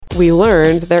we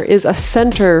learned there is a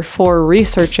center for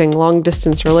researching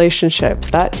long-distance relationships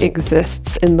that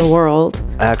exists in the world.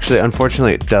 Actually,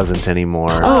 unfortunately, it doesn't anymore.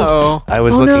 Oh. I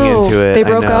was looking into it. They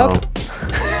broke I know. up?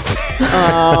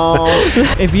 Oh.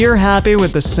 If you're happy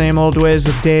with the same old ways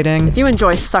of dating, If you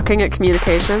enjoy sucking at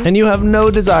communication, and you have no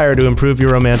desire to improve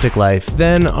your romantic life,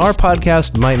 then our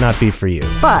podcast might not be for you.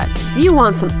 but if you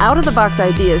want some out-of-the-box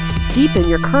ideas to deepen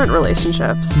your current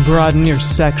relationships, broaden your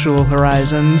sexual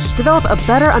horizons, develop a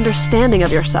better understanding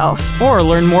of yourself, or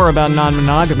learn more about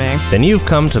non-monogamy, Then you've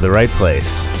come to the right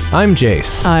place. I'm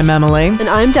Jace, I'm Emily. and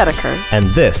I'm Dedeker. and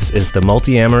this is the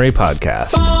Multi-Amory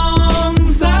Podcast.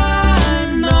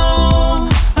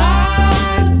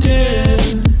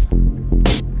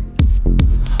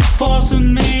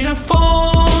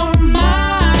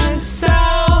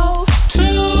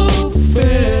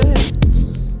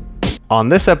 On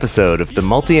this episode of the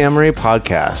Multi-Amory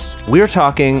Podcast, we're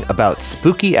talking about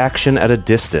spooky action at a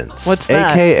distance. What's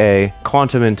that? AKA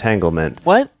quantum entanglement.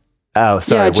 What? Oh,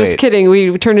 sorry, Yeah, just wait. kidding.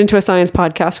 We turned into a science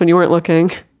podcast when you weren't looking.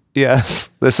 Yes,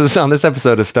 this is on this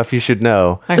episode of Stuff You Should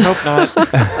Know. I hope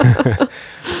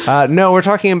not. No, we're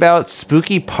talking about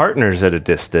spooky partners at a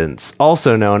distance,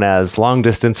 also known as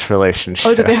long-distance relationships.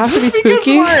 Oh, do they have to be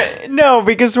spooky?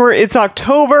 Because it's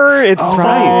October, it's fall.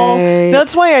 right.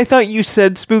 That's why I thought you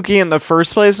said spooky in the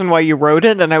first place and why you wrote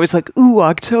it, and I was like, ooh,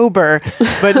 October.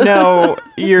 But no,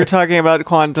 you're talking about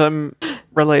quantum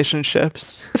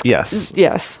relationships. Yes,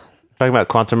 Yes. talking about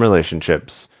quantum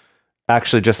relationships.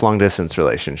 Actually, just long-distance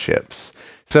relationships.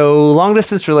 So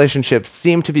long-distance relationships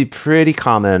seem to be pretty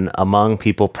common among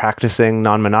people practicing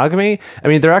non-monogamy. I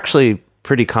mean, they're actually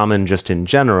pretty common just in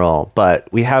general, but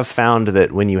we have found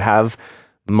that when you have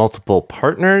multiple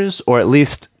partners, or at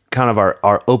least kind of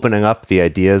are opening up the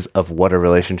ideas of what a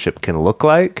relationship can look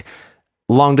like,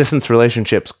 long-distance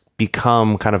relationships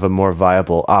become kind of a more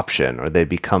viable option, or they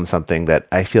become something that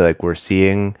I feel like we're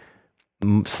seeing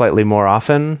slightly more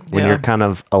often when Yeah. you're kind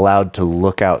of allowed to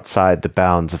look outside the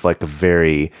bounds of like a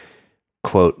very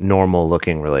quote normal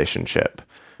looking relationship.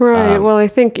 Right. Well, I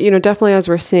think, definitely as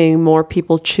we're seeing more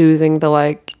people choosing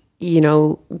the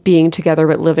being together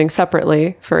but living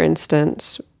separately, for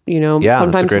instance, Yeah, that's a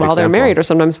sometimes great while they're example. married or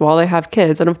sometimes while they have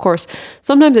kids. And of course,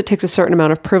 sometimes it takes a certain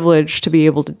amount of privilege to be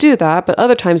able to do that. But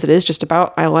other times it is just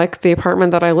about, I like the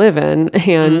apartment that I live in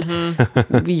and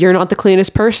you're not the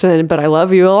cleanest person, but I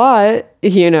love you a lot,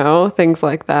 things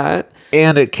like that.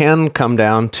 And it can come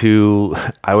down to,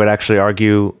 I would actually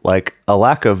argue, like a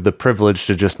lack of the privilege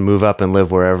to just move up and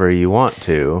live wherever you want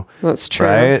to. That's true.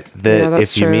 Right? That Yeah,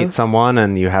 that's if you true. meet someone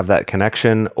and you have that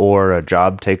connection, or a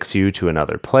job takes you to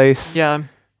another place. Yeah.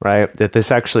 Right? That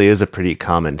this actually is a pretty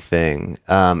common thing.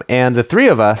 And the three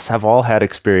of us have all had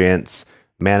experience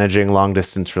managing long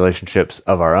distance relationships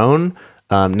of our own.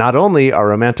 Not only our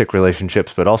romantic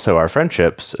relationships, but also our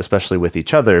friendships, especially with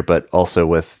each other, but also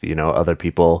with, other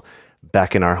people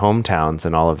back in our hometowns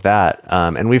and all of that.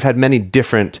 And we've had many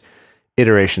different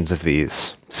iterations of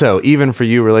these. So even for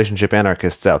you relationship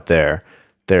anarchists out there,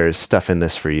 there's stuff in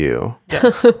this for you.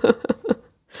 Yes.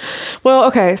 Well,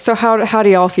 okay. So how do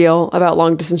y'all feel about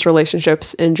long distance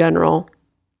relationships in general?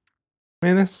 I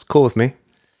mean, that's cool with me.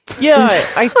 Yeah,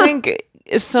 I think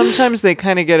sometimes they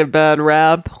kind of get a bad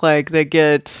rap. Like they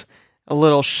get a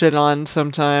little shit on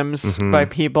sometimes by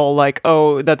people like,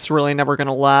 oh, that's really never going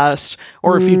to last.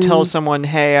 Or if you tell someone,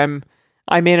 hey, I'm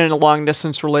in a long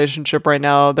distance relationship right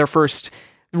now, their first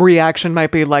reaction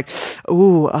might be like,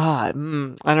 ooh, I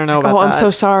don't know about that. I'm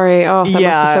so sorry. Oh, that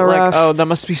must be so like, rough. oh, that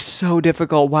must be so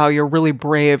difficult. Wow, you're really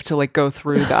brave to like go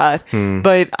through that.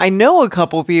 But I know a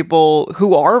couple people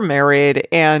who are married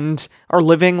and are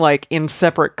living like in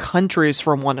separate countries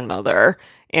from one another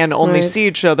and only Right. see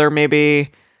each other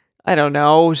maybe, I don't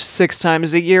know, 6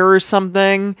 times a year or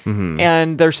something.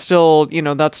 And they're still,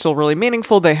 that's still really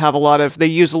meaningful. They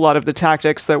use a lot of the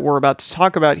tactics that we're about to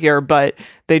talk about here, but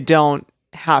they don't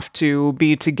have to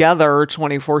be together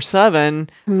 24/7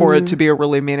 for it to be a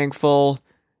really meaningful,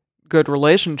 good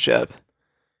relationship.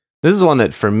 This is one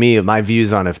that, for me, my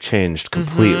views on have changed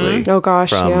completely. Oh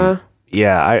gosh, from- yeah.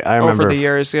 Yeah, I remember Over the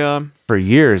years, yeah. for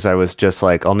years I was just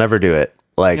like, I'll never do it.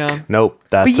 Like, Yeah. nope,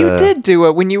 that's But you did do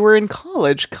it when you were in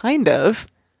college, kind of.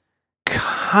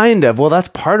 kind of. Well, that's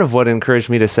part of what encouraged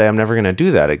me to say I'm never going to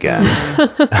do that again.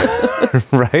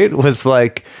 Right? Was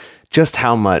like just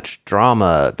how much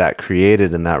drama that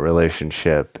created in that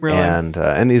relationship. Really? And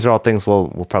these are all things we'll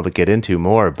probably get into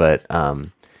more, but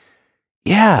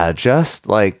yeah, just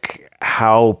like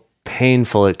how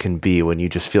painful it can be when you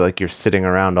just feel like you're sitting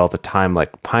around all the time,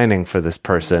 like pining for this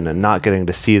person and not getting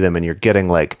to see them, and you're getting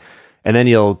like And then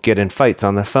you'll get in fights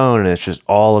on the phone, and it's just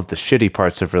all of the shitty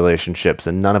parts of relationships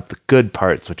and none of the good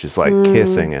parts, which is like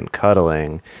kissing and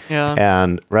cuddling. Yeah.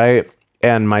 And right.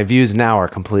 And my views now are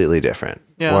completely different.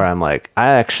 Yeah. Where I'm like, I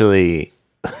actually,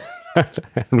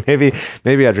 maybe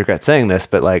I'd regret saying this,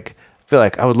 but like, I feel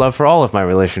like I would love for all of my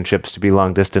relationships to be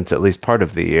long distance at least part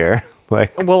of the year.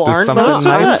 Like, Well, there's aren't something those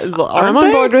nice. I'm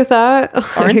on board with that.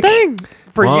 Aren't they?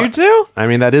 For Well, you too? I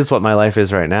mean, that is what my life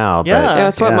is right now. Yeah. But, Yeah,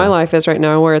 that's what my life is right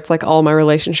now, where it's like all my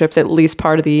relationships, at least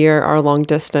part of the year, are long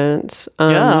distance.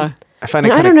 Yeah. I find it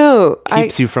And I kind don't know.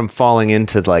 keeps you from falling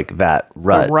into like that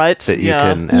rut, rut, that you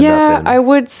yeah. can end up Yeah, in. I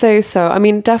would say so. I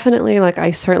mean, definitely, like, I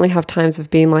certainly have times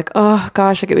of being like, oh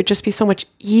gosh, like, it would just be so much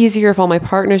easier if all my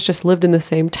partners just lived in the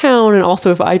same town, and also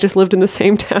if I just lived in the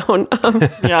same town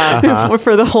Yeah.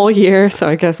 for the whole year. So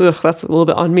I guess that's a little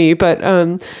bit on me. But,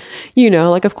 you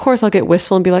know, like, of course, I'll get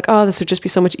wistful and be like, oh, this would just be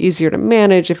so much easier to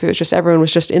manage if it was just everyone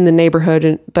was just in the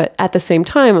neighborhood. But at the same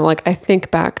time, like, I think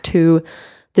back to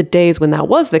the days when that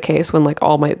was the case, when like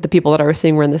all the people that I was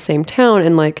seeing were in the same town,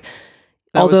 and like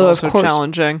That was although also of course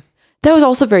challenging. that was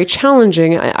also very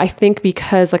challenging. I think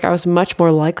because like I was much more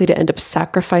likely to end up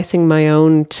sacrificing my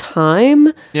own time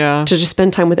Yeah. to just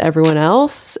spend time with everyone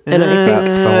else, and I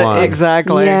That's think the one.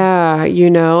 Exactly. yeah, you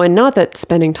know, and not that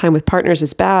spending time with partners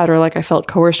is bad or like I felt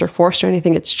coerced or forced or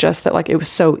anything. It's just that like it was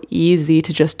so easy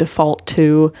to just default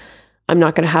to I'm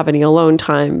not going to have any alone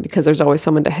time because there's always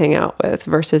someone to hang out with,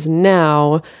 versus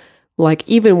now, like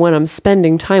even when I'm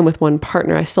spending time with one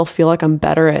partner, I still feel like I'm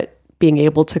better at being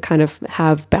able to kind of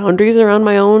have boundaries around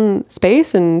my own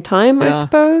space and time, I Yeah.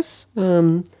 suppose.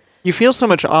 You feel so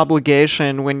much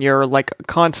obligation when you're like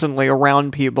constantly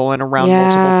around people and around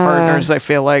multiple Yeah. partners, I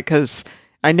feel like, because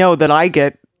I know that I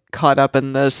get caught up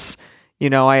in this. You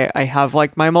know, I have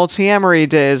like my multi-amory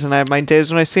days, and I have my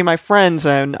days when I see my friends,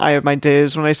 and I have my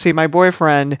days when I see my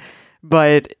boyfriend,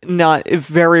 but not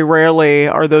very rarely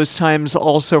are those times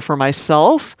also for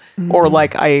myself, or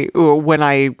like when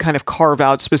I kind of carve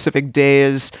out specific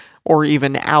days or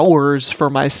even hours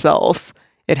for myself.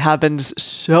 It happens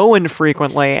so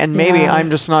infrequently, and maybe Yeah.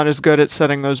 I'm just not as good at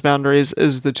setting those boundaries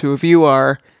as the two of you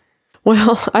are.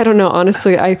 Well, I don't know.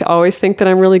 Honestly, I always think that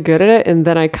I'm really good at it. And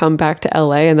then I come back to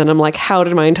LA and then I'm like, how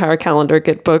did my entire calendar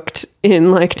get booked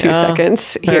in like 2 Yeah.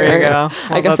 seconds There here? you go.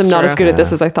 I Well, guess that's I'm not true. as good at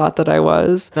this as I thought that I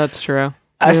was. That's true.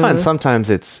 I find sometimes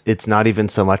it's not even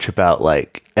so much about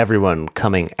like everyone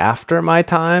coming after my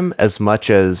time as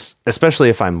much as, especially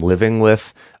if I'm living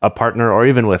with a partner or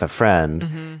even with a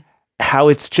friend, how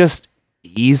it's just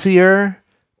easier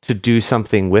to do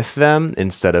something with them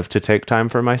instead of to take time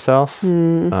for myself.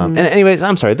 And anyways,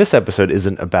 I'm sorry, this episode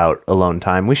isn't about alone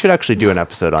time. We should actually do an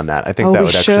episode on that. I think Oh, that we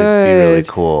would actually be really should.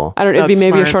 cool. I don't know. It'd be That's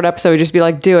maybe a smart. short episode. Just be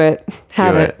like, do it.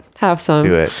 Have Do it. it. Have some.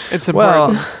 Do it. It's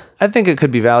important. Well, I think it could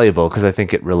be valuable because I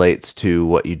think it relates to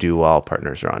what you do while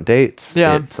partners are on dates.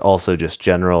 Yeah. It's also just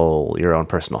general, your own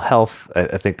personal health.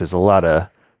 I think there's I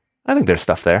think there's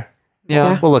stuff there.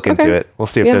 Yeah. We'll look into Okay. it. We'll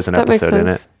see if Yeah, there's an that makes episode in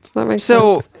it. sense. That makes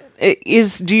So,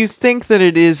 sense. do you think that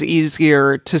it is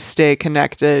easier to stay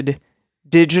connected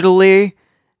digitally?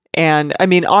 And I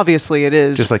mean, obviously, it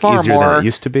is Just like far easier more. than it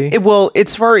used to be.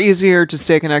 It's far easier to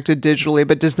stay connected digitally,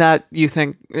 but does that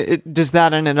does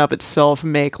that in and of itself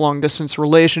make long distance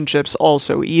relationships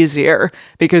also easier?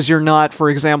 Because you're not, for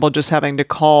example, just having to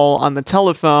call on the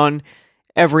telephone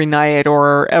every night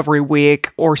or every week,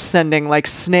 or sending like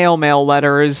snail mail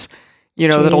letters,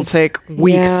 that'll Jeez. take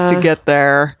weeks to Yeah. get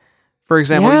there. For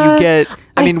example, Yeah, you get,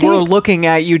 I we're think- looking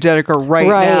at you, Dedeker, right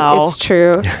now. It's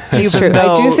true. It's true.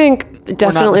 I do though think We're not in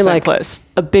definitely the same like place.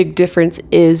 a big difference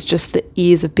is just the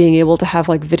ease of being able to have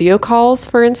like video calls,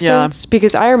 for instance.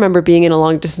 Because I remember being in a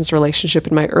long distance relationship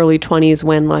in my early 20s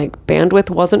when like bandwidth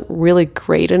wasn't really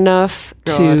great enough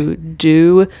to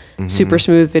do super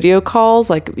smooth video calls.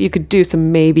 Like you could do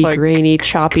some maybe Like- grainy,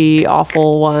 choppy,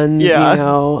 awful ones, Yeah. you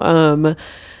know.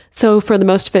 So for the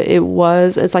most of it,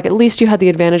 it's like at least you had the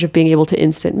advantage of being able to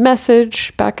instant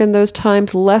message back in those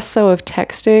times, less so of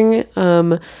texting.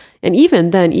 And even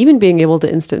then, even being able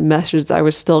to instant message, I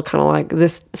was still kind of like,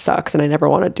 this sucks, and I never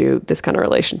want to do this kind of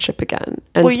relationship again.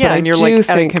 And Well, but yeah, I and you're do like at a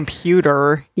think-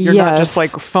 computer. You're not just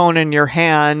like Yes. phone in your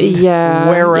hand, Yeah,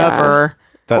 wherever.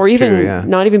 That's or even true, yeah.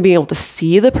 not even being able to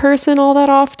see the person all that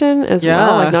often as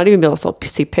well, Yeah. like not even be able to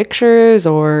see pictures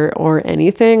or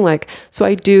anything. Like, so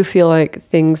I do feel like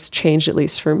things changed, at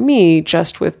least for me,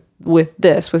 just with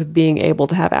being able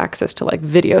to have access to like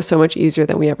video so much easier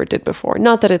than we ever did before.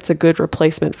 Not that it's a good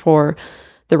replacement for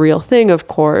the real thing, of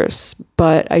course,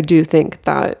 but I do think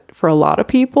that for a lot of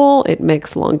people, it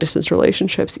makes long distance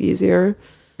relationships easier.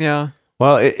 Yeah.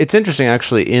 Well, it's interesting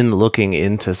actually in looking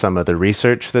into some of the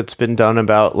research that's been done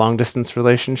about long distance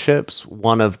relationships.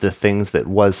 One of the things that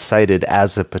was cited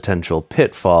as a potential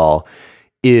pitfall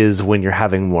is when you're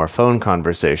having more phone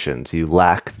conversations, you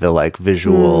lack the like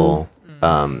visual,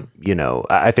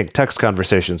 I think text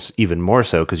conversations even more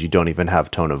so because you don't even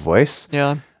have tone of voice.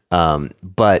 Yeah.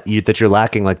 But that you're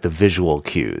lacking like the visual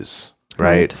cues,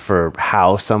 right? For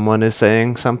how someone is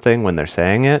saying something when they're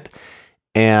saying it.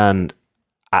 And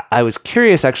I was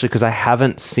curious actually, because I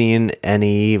haven't seen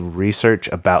any research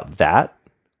about that.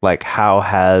 Like, how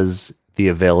has the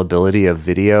availability of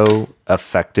video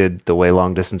affected the way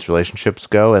long distance relationships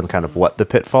go and kind of what the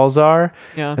pitfalls are?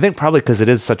 Yeah. I think probably because it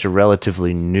is such a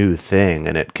relatively new thing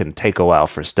and it can take a while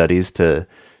for studies to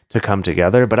come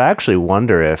together. But I actually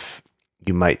wonder if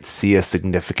you might see a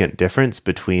significant difference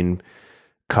between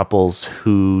couples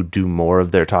who do more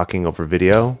of their talking over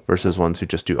video versus ones who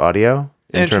just do audio.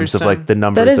 In terms of like the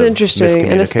numbers that is of interesting,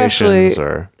 and especially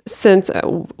since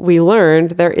we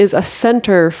learned there is a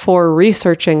center for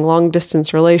researching long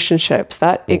distance relationships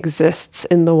that exists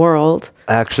in the world.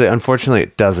 Actually, unfortunately,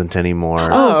 it doesn't anymore.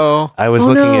 Oh, I was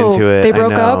looking into it. They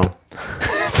broke up.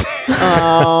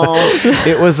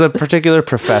 It was a particular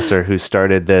professor who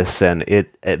started this, and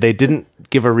they didn't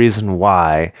give a reason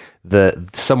why.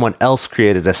 Someone else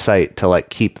created a site to like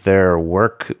keep their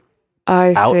work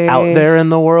out there in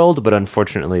the world, but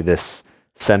unfortunately this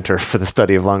center for the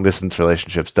study of long distance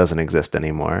relationships doesn't exist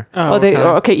anymore.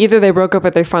 Okay, either they broke up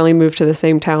or they finally moved to the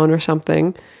same town or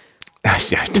something.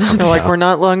 Yeah, they're like, we're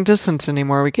not long distance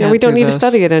anymore. We can't. Yeah, we don't need this. to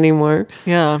study it anymore.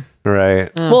 Yeah. Right.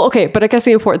 Well, okay, but I guess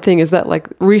the important thing is that like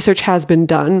research has been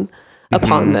done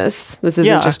upon this. This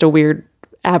isn't just a weird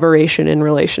aberration in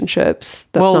relationships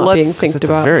that's not being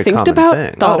thought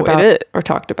about or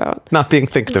talked about. Not being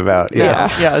thinked about.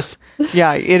 Yes. Yes.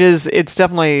 Yeah, it is. It's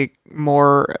definitely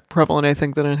more prevalent, I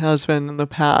think, than it has been in the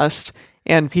past.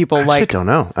 And people I don't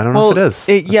know. I don't know if it is.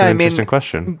 That's an interesting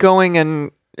question. Going and,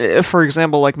 for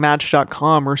example, like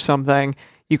Match.com or something,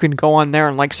 you can go on there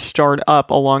and like start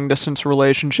up a long distance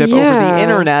relationship over the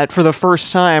internet for the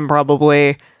first time,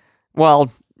 probably.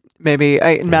 Well, maybe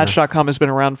Match.com has been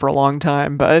around for a long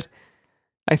time, but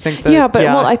I think that...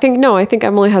 Well, I think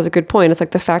Emily has a good point. It's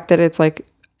like the fact that it's like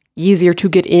easier to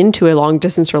get into a long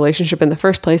distance relationship in the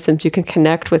first place since you can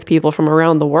connect with people from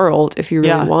around the world if you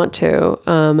really want to.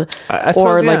 I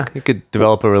suppose, you could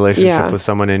develop a relationship with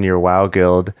someone in your WoW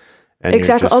guild. And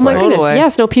exactly. Oh my goodness.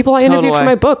 Yes. No, people I interviewed for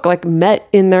my book like met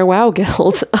in their WoW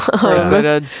guild. Of course they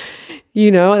did.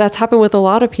 That's happened with a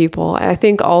lot of people. I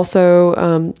think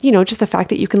also, just the fact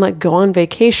that you can like go on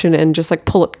vacation and just like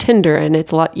pull up Tinder and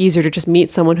it's a lot easier to just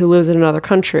meet someone who lives in another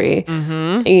country.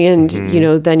 Mm-hmm.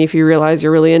 And, then if you realize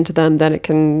you're really into them, then it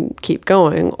can keep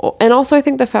going. And also I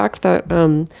think the fact that,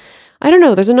 I don't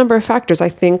know, there's a number of factors. I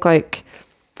think like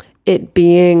it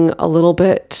being a little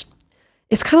bit,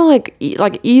 it's kind of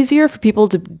like easier for people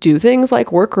to do things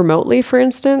like work remotely, for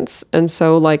instance. And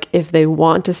so like if they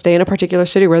want to stay in a particular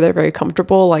city where they're very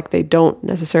comfortable, like they don't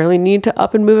necessarily need to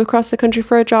up and move across the country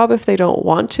for a job if they don't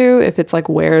want to, if it's like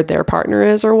where their partner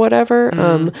is or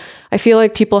whatever. I feel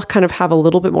like people kind of have a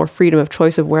little bit more freedom of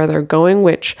choice of where they're going,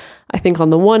 which I think on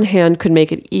the one hand could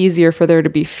make it easier for there to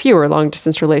be fewer long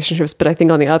distance relationships. But I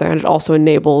think on the other hand, it also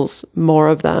enables more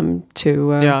of them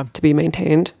to be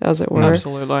maintained, as it were.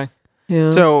 Absolutely. Yeah.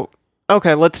 So,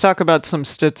 okay, let's talk about some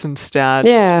stits and stats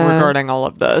regarding all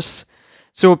of this.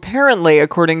 So apparently,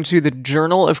 according to the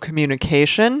Journal of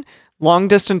Communication,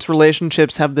 long-distance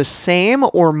relationships have the same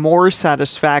or more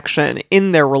satisfaction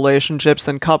in their relationships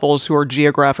than couples who are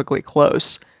geographically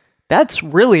close. That's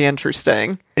really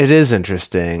interesting. It is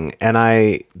interesting. And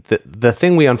the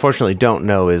thing we unfortunately don't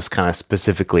know is kind of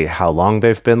specifically how long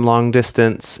they've been long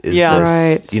distance.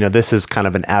 This is kind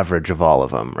of an average of all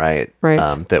of them, right?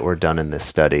 Right. That were done in this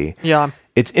study. Yeah.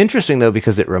 It's interesting, though,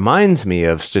 because it reminds me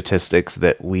of statistics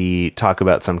that we talk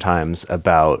about sometimes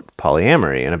about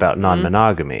polyamory and about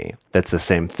non-monogamy. That's the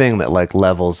same thing, that like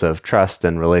levels of trust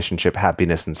and relationship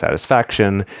happiness and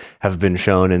satisfaction have been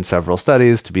shown in several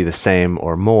studies to be the same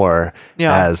or more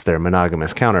as their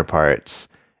monogamous counterparts.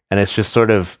 And it's just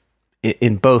sort of,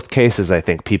 in both cases, I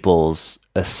think people's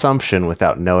assumption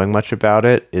without knowing much about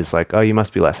it is like, oh, you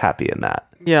must be less happy in that.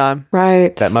 Yeah.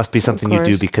 Right. That must be something you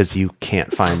do because you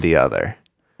can't find the other.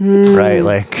 Right?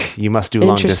 Like you must do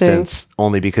long distance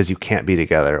only because you can't be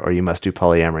together, or you must do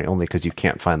polyamory only because you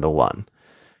can't find the one.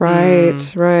 Right.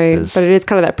 But it is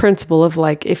kind of that principle of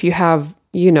like, if you have,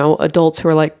 adults who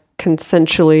are like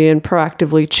consensually and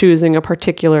proactively choosing a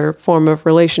particular form of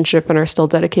relationship and are still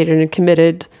dedicated and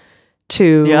committed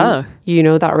to Yeah.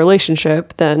 that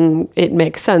relationship, then it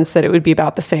makes sense that it would be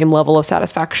about the same level of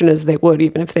satisfaction as they would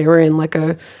even if they were in like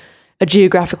a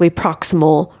geographically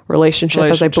proximal relationship,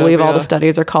 as I believe all the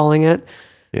studies are calling it.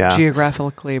 Yeah.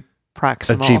 Geographically A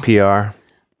proximal. GPR.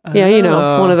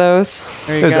 Yeah, one of those.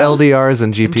 There you There's go. LDRs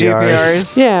and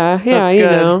GPRs. Yeah, That's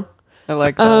good. I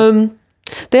like that.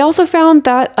 They also found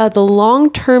that the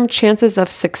long-term chances of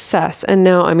success, and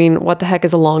now, I mean, what the heck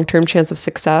is a long-term chance of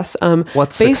success?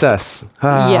 What's based- success?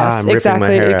 Yes, I'm ripping my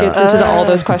exactly. hair It gets out. into all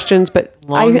those questions, but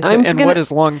What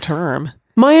is long term?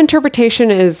 my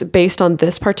interpretation is based on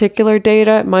this particular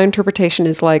data. My interpretation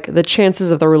is like the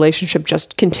chances of the relationship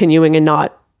just continuing and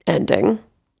not ending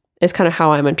is kind of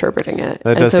how I'm interpreting it. That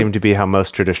And does so- seem to be how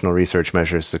most traditional research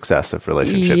measures success of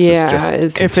relationships. Yeah, is just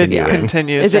is- If it continuing.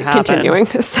 continues is to it happen. continuing?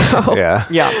 So Yeah.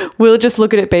 Yeah. we'll just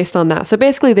look at it based on that. So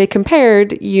basically, they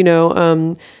compared,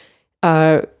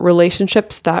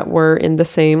 relationships that were in the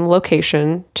same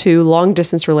location to long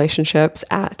distance relationships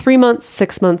at 3 months,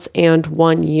 6 months, and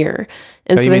 1 year.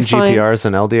 And Oh, so you they mean find, GPRs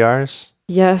and LDRs?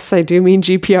 yes, I do mean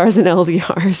GPRs and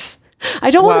LDRs.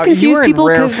 I don't Wow, want to you confuse were in people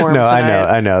rare because form. No, tonight.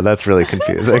 I know. That's really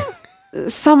confusing.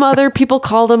 some other people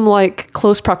call them like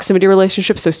close proximity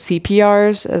relationships, so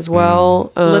CPRs as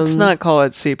well. Let's not call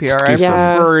it CPR. I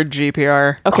Yeah. prefer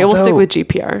GPR. Okay, we'll stick Although, with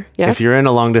GPR. Yes. If you're in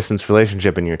a long distance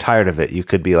relationship and you're tired of it, you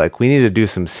could be like, we need to do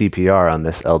some CPR on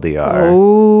this LDR.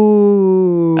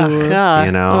 Oh. Aha.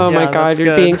 You know? Oh Yeah, my God, that's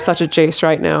you're good. being such a Jace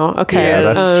right now. Okay.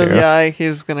 Yeah, that's true. Yeah,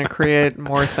 he's going to create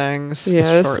more things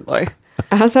Yes. shortly.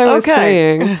 As I was Okay.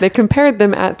 saying, they compared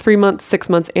them at 3 months, 6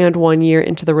 months, and 1 year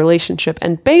into the relationship.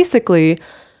 And basically,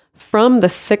 from the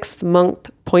 6th month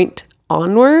point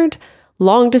onward,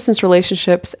 long distance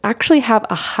relationships actually have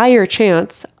a higher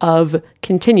chance of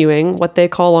continuing what they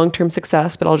call long term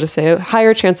success, but I'll just say a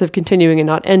higher chance of continuing and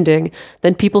not ending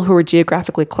than people who are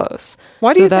geographically close.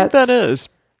 Why do So you think that that's- is?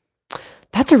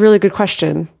 That's a really good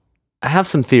question. I have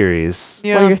some theories.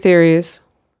 What are your theories?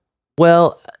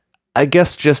 Well, I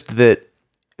guess just that,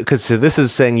 because so this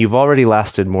is saying you've already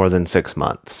lasted more than 6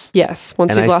 months. Yes,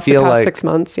 once And you've I lasted feel past like- 6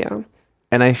 months, yeah.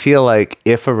 And I feel like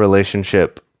if a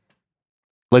relationship,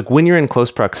 like when you're in close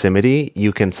proximity,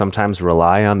 you can sometimes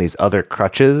rely on these other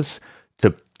crutches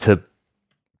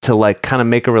to like kind of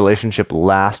make a relationship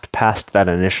last past that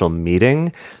initial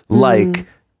meeting, like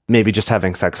maybe just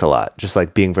having sex a lot, just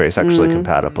like being very sexually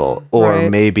compatible, or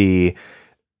Right. maybe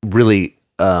really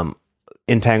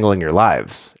entangling your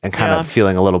lives and kind Yeah. of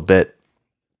feeling a little bit,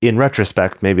 in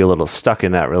retrospect, maybe a little stuck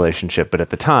in that relationship, but at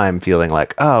the time feeling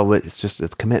like, oh,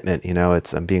 it's commitment,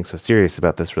 I'm being so serious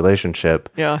about this relationship.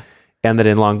 Yeah. And that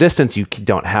in long distance, you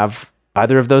don't have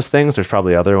either of those things. There's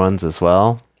probably other ones as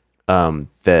well.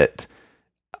 That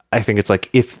I think it's like,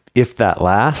 if that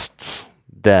lasts,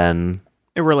 then,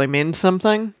 It really means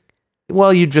something.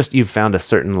 well, you've found a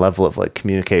certain level of like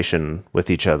communication with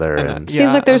each other. And Yeah,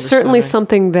 Seems like there's certainly understanding.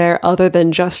 something there other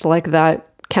than just like that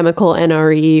chemical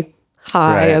NRE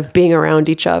high Right. of being around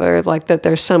each other. Like that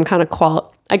there's some kind of quality.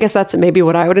 I guess that's maybe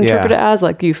what I would interpret Yeah. it as.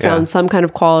 Like you found Yeah. some kind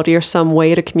of quality or some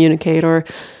way to communicate or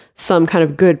some kind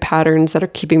of good patterns that are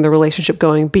keeping the relationship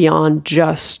going beyond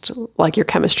just like your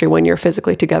chemistry when you're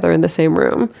physically together in the same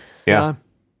room. yeah.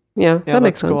 Yeah, Yeah, that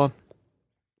makes that's sense. cool.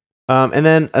 And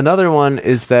then another one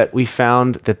is that we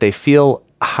found that they feel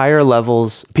higher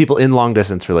levels, people in long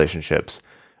distance relationships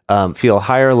feel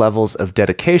higher levels of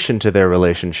dedication to their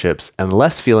relationships and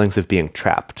less feelings of being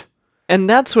trapped. And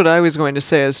that's what I was going to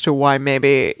say as to why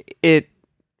maybe it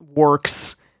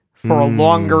works for a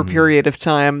longer period of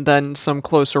time than some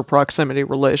closer proximity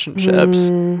relationships.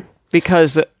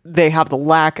 Because they have the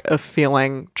lack of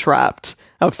feeling trapped,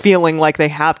 of feeling like they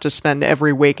have to spend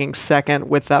every waking second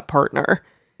with that partner.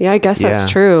 Yeah, I guess Yeah.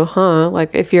 that's true, huh?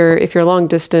 Like if you're long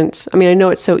distance, I mean, I know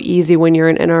it's so easy when you're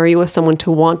in NRE with someone to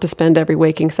want to spend every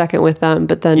waking second with them,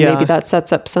 but then Yeah. maybe that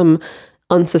sets up some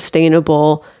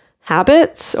unsustainable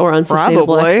habits or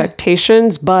unsustainable Probably.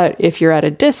 expectations. But if you're at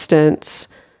a distance,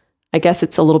 I guess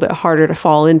it's a little bit harder to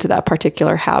fall into that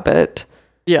particular habit.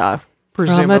 Yeah, From a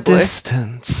presumably.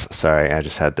 distance. Sorry, I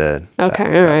just had to. Okay,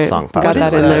 that all right. Song Got popped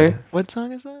that in in my there. head. What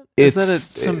song is that? It's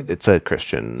Is that it's a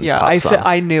Christian. Yeah, pop song.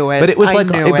 I knew it. But it was I like,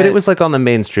 knew but it was like on the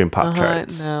mainstream pop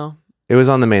charts. No. It was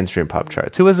on the mainstream pop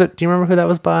charts. Who was it? Do you remember who that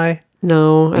was by?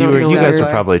 No, I don't know. You guys that. were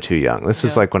probably too young. This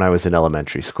was Yeah. like when I was in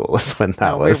elementary school. Is when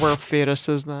that No, was. we were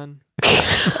fetuses then.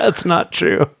 That's not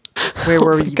true. We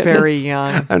were my very goodness.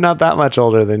 young. I'm not that much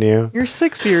older than you. You're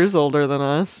 6 years older than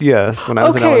us. Yes, when I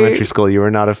was in Okay. elementary school, you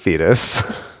were not a fetus.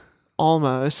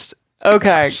 Almost.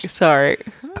 Okay, sorry.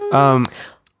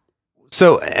 So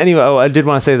So anyway, I did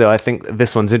want to say though, I think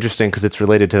this one's interesting because it's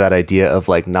related to that idea of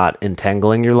like not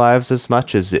entangling your lives as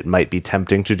much as it might be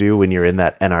tempting to do when you're in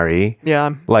that NRE.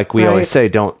 Yeah. Like we Right. always say,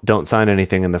 don't sign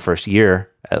anything in the first year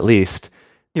at least.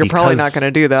 You're probably not because-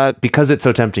 going to do that. because it's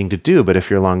so tempting to do. But if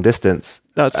you're long distance,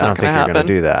 That's I not don't think going to you're happen. going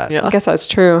to do that. Yeah. I guess that's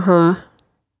true, huh?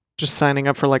 Just signing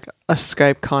up for like a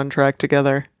Skype contract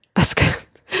together.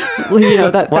 Well, you know,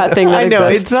 that thing that I know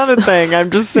exists. it's not a thing. I'm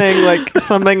just saying like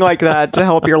something like that to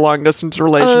help your long distance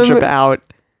relationship out.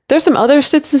 There's some other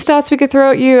stats and stats we could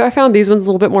throw at you. I found these ones a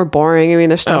little bit more boring. I mean,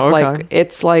 there's stuff okay. like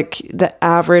it's like the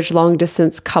average long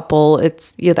distance couple.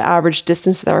 It's the average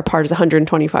distance that they're apart is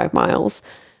 125 miles,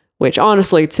 which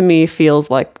honestly to me feels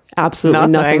like absolutely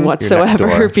Nothing. nothing You're next whatsoever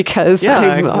door. because Yeah,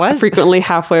 I'm what? frequently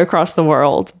halfway across the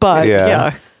world. But Yeah.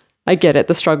 Yeah. I get it.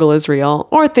 The struggle is real.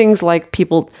 Or things like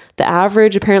the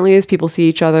average apparently is people see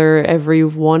each other every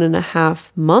 1.5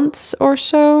 months or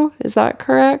so. Is that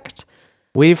correct?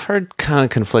 We've heard kind of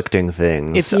conflicting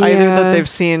things. It's either that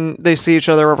Yeah. they see each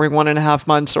other every 1.5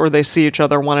 months or they see each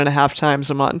other 1.5 times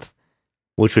a month.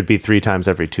 which would be 3 times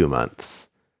every 2 months.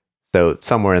 So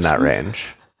somewhere in that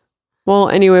range. Well,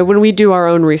 anyway, when we do our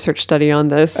own research study on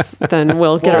this, then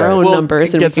we'll get our own We'll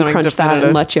numbers and we get can something crunch that definitive.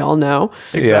 and let y'all know.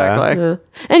 Exactly. Yeah.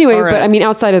 Anyway, All right. but I mean,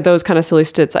 outside of those kind of silly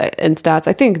stats,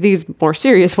 I think these more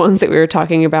serious ones that we were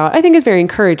talking about, I think is very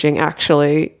encouraging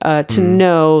actually to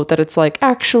know that it's like,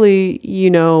 actually,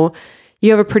 you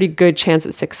have a pretty good chance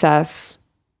at success,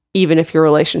 even if your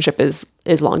relationship is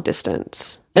long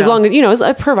distance. As long as,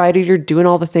 as provided you're doing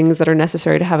all the things that are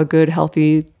necessary to have a good,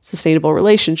 healthy, sustainable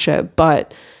relationship,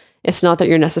 but it's not that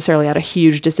you're necessarily at a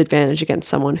huge disadvantage against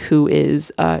someone who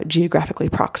is geographically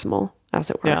proximal,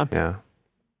 as it were. Yeah. Yeah.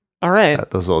 All right.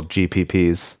 Those old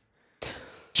GPPs,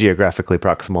 geographically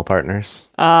proximal partners.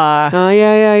 Oh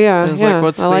yeah. It's yeah, like,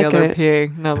 what's I the like other it. P?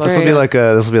 No, that's This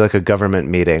will be like a government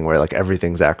meeting where like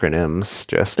everything's acronyms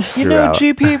just you know throughout.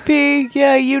 GPP.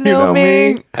 Yeah, you know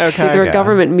me. Okay. Either a Yeah.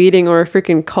 government meeting or a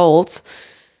freaking cult.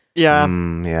 Yeah.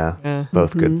 Yeah. Yeah.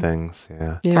 Both good things.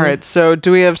 Yeah. Yeah. All right. So,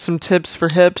 do we have some tips for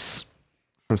hips?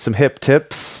 From some hip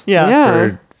tips. Yeah.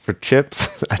 Yeah. For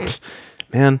chips.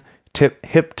 Man,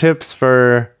 hip tips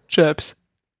for Chips.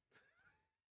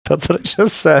 that's what I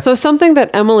just said. So something that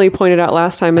Emily pointed out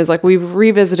last time is like we've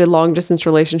revisited long distance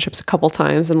relationships a couple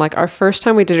times, and like our first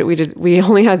time we did it, we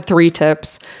only had 3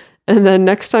 tips, and then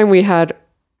next time we had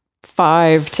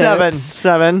 5 Seven. tips.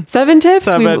 7. 7 tips?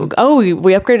 Seven.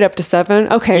 We upgraded up to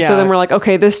 7. Okay, so Yeah. then we're like,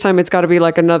 okay, this time it's got to be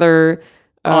like another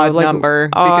Odd number,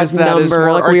 because that is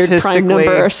more like weird prime artistically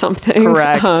number or something.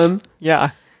 Correct. Yeah.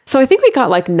 So I think we got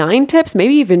like 9 tips,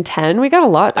 maybe even 10. We got a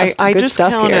lot. Of I good just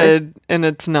stuff counted, and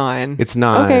it's 9. It's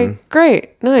 9. Okay,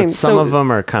 great, 9. But some of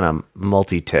them are kind of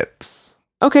multi-tips.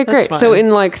 Okay, That's great. So fine.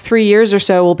 in like 3 years or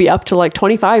so, we'll be up to like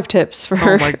 25 tips for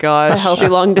Oh my a gosh. healthy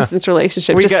long distance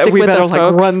relationship. we Just stick we with better us, like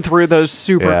folks. run through those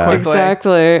super Yeah. quickly.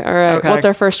 Exactly. All right. Okay. What's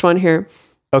our first one here?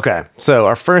 Okay, so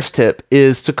our first tip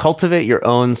is to cultivate your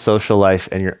own social life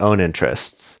and your own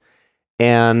interests.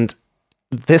 And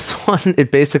this one, it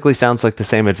basically sounds like the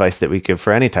same advice that we give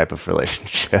for any type of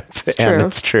relationship. It's and true.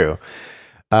 it's true.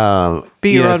 Be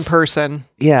you your know, own it's- person.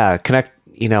 Yeah, connect,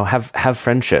 have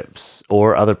friendships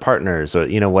or other partners or,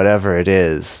 whatever it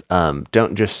is.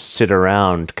 Don't just sit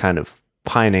around kind of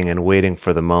pining and waiting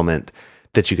for the moment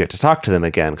that you get to talk to them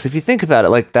again. Because if you think about it,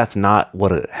 like that's not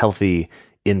what a healthy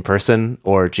in-person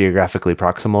or geographically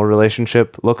proximal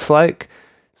relationship looks like.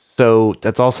 So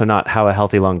that's also not how a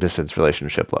healthy long-distance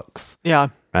relationship looks, Yeah.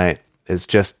 right? It's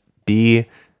just be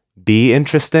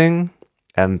interesting,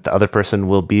 and the other person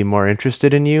will be more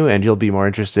interested in you, and you'll be more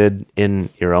interested in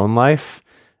your own life,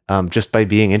 just by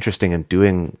being interesting and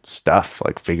doing stuff,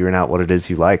 like figuring out what it is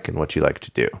you like and what you like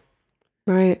to do.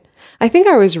 Right. I think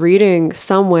I was reading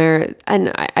somewhere,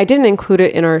 and I didn't include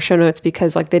it in our show notes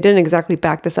because like they didn't exactly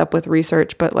back this up with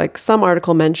research, but like some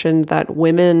article mentioned that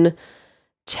women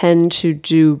tend to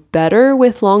do better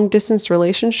with long distance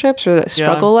relationships or that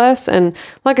struggle less. And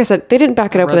like I said, they didn't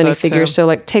back it up with read any that too. figures. So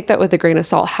like take that with a grain of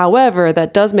salt. However,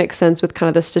 that does make sense with kind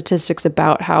of the statistics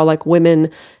about how like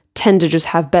women tend to just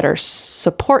have better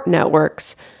support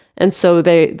networks. And so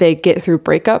they get through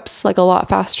breakups like a lot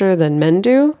faster than men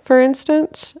do, for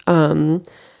instance.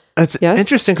 It's Yes?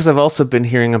 interesting because I've also been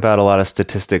hearing about a lot of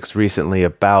statistics recently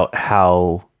about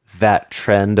how that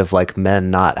trend of like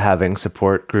men not having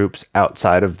support groups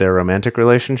outside of their romantic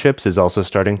relationships is also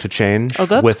starting to change. Oh,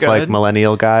 that's with like good.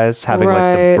 millennial guys having like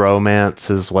Right. the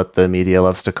bromance is what the media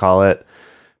loves to call it.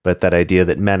 but that idea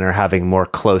that men are having more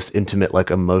close, intimate,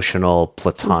 like emotional,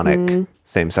 platonic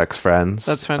same-sex friends.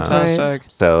 That's fantastic.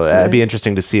 So it'd be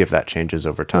interesting to see if that changes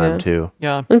over time too.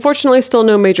 Yeah. Unfortunately, still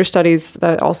no major studies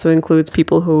that also includes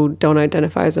people who don't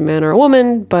identify as a man or a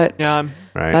woman, but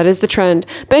Right. that is the trend.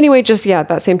 But anyway, just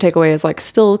that same takeaway is like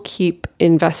still keep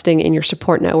investing in your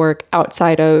support network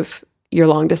outside of your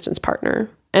long distance partner.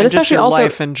 And just especially your also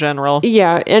life in general.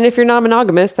 Yeah, and if you're not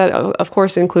monogamous, that of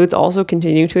course includes also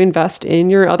continuing to invest in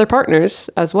your other partners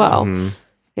as well.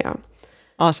 Yeah.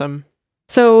 Awesome.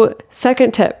 So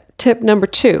second tip number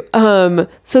 2.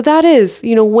 So that is,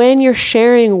 when you're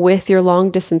sharing with your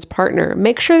long distance partner,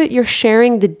 make sure that you're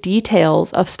sharing the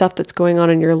details of stuff that's going on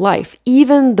in your life,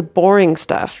 even the boring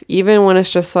stuff, even when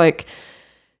it's just like,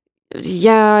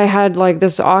 yeah, I had like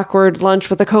this awkward lunch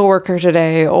with a coworker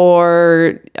today,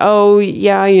 or, oh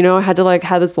yeah, I had to like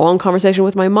have this long conversation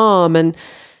with my mom. And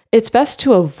it's best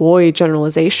to avoid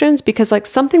generalizations because like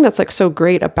something that's like so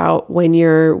great about when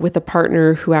you're with a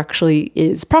partner who actually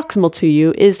is proximal to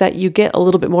you is that you get a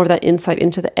little bit more of that insight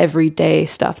into the everyday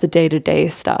stuff, the day-to-day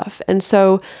stuff. And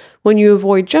so when you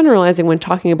avoid generalizing when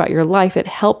talking about your life, it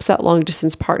helps that long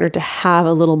distance partner to have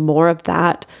a little more of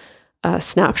that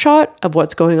snapshot of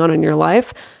what's going on in your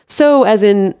life. So as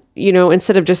in,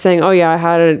 instead of just saying, oh yeah, I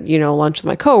had a, lunch with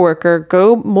my coworker,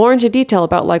 go more into detail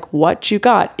about like what you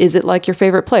got. Is it like your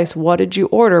favorite place? What did you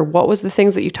order? What was the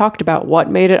things that you talked about? What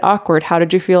made it awkward? How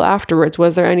did you feel afterwards?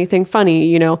 Was there anything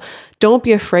funny? Don't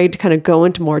be afraid to kind of go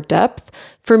into more depth.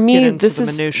 For me, this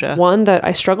is minutia. One that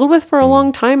I struggled with for a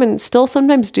long time and still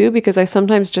sometimes do because I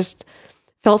sometimes just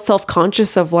felt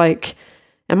self-conscious of like,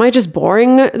 am I just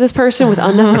boring this person with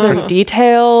unnecessary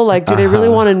detail? Like, do they really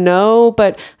want to know?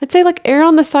 But I'd say like err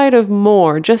on the side of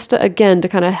more, just to kind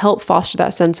of help foster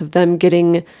that sense of them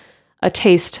getting a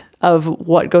taste of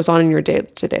what goes on in your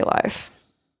day-to-day life.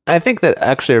 I think that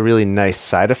actually a really nice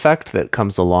side effect that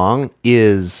comes along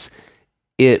is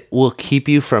it will keep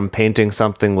you from painting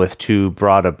something with too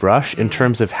broad a brush in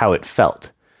terms of how it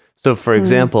felt. So for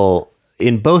example,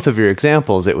 in both of your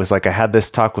examples, it was like I had this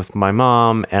talk with my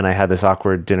mom and I had this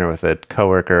awkward dinner with a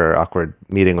coworker, or awkward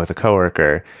meeting with a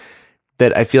coworker,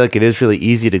 that I feel like it is really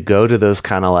easy to go to those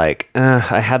kind of like,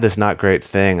 I had this not great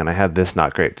thing and I had this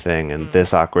not great thing and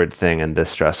this awkward thing and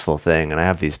this stressful thing and I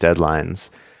have these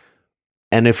deadlines.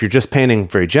 And if you're just painting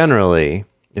very generally,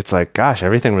 it's like, gosh,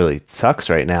 everything really sucks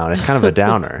right now. And it's kind of a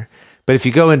downer. But if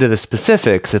you go into the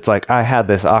specifics, it's like, I had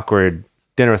this awkward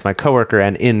dinner with my coworker,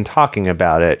 and in talking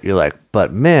about it, you're like,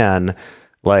 but man,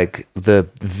 like the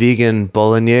vegan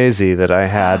bolognese that I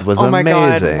had was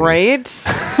amazing. God, right?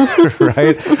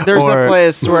 Right? There's a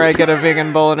place where I get a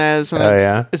vegan bolognese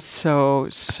and it's so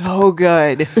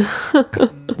good.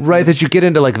 Right, that you get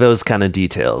into like those kind of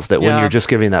details that when you're just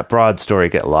giving that broad story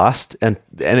get lost, and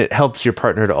it helps your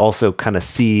partner to also kind of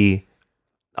see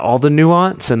all the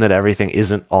nuance and that everything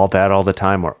isn't all bad all the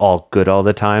time or all good all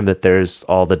the time, that there's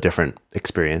all the different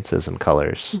experiences and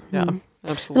colors. Yeah,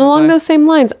 absolutely. And along those same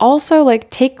lines, also like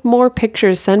take more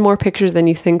pictures, send more pictures than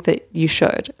you think that you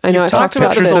should. I know I've talked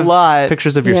about pictures this a lot.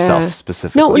 Pictures of yourself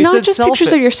specifically. No, not just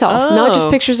pictures of yourself. Not just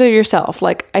pictures of yourself.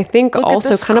 Like I think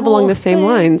also kind of along the same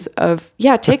lines of,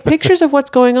 take pictures of what's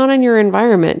going on in your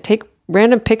environment. Take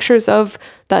random pictures of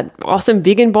that awesome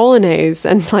vegan bolognese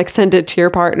and like send it to your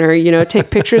partner, take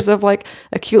pictures of like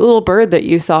a cute little bird that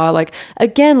you saw. Like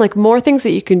again, like more things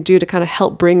that you can do to kind of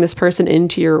help bring this person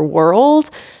into your world.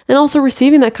 And also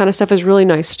receiving that kind of stuff is really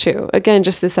nice too. Again,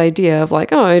 just this idea of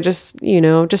like, oh, I just,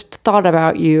 just thought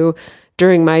about you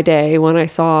during my day when I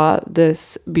saw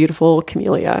this beautiful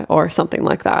camellia or something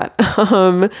like that.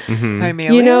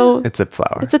 Camellia? It's a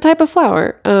flower. It's a type of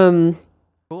flower.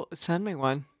 Well, send me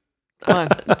one. Come on.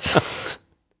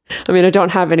 I mean, I don't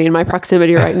have any in my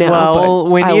proximity right now. Well,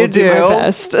 but when I you will do my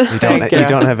best. You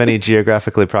don't have any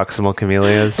geographically proximal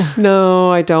camellias?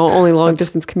 No, I don't. Only long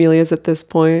distance camellias at this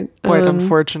point. Quite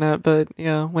unfortunate, but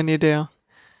yeah, when you do.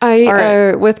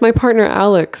 With my partner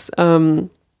Alex, one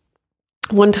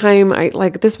time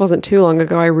this wasn't too long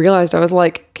ago, I realized I was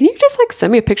like, can you just like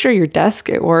send me a picture of your desk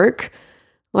at work?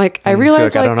 Like I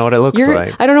realized I don't know what it looks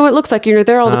like. I don't know what it looks like. You're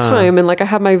there all the time, and like I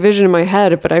have my vision in my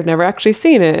head, but I've never actually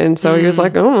seen it. And so he was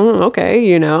like, "Oh,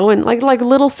 okay," and like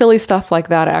little silly stuff like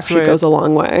that actually goes a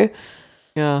long way.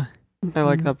 Yeah, I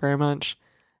like that very much.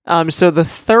 So the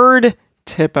third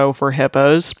tippo for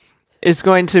hippos is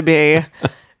going to be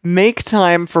make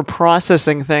time for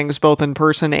processing things both in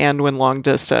person and when long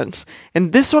distance.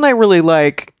 And this one I really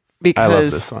like. Because, I love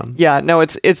this one. Yeah, no,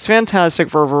 it's fantastic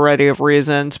for a variety of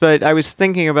reasons. But I was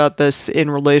thinking about this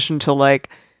in relation to like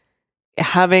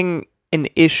having an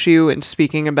issue and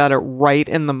speaking about it right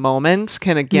in the moment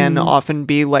can again often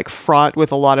be like fraught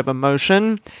with a lot of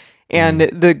emotion. And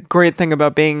the great thing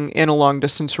about being in a long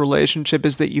distance relationship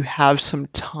is that you have some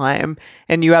time,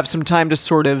 and you have some time to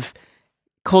sort of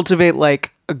cultivate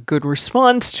like a good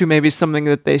response to maybe something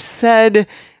that they said,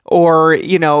 or,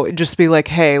 you know, just be like,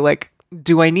 hey, like,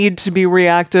 do I need to be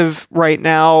reactive right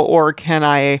now, or can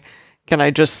I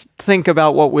just think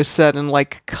about what was said and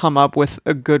like come up with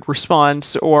a good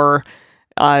response, or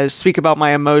speak about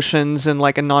my emotions in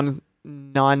like a non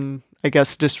I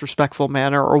guess disrespectful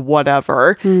manner or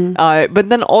whatever. But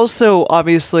then also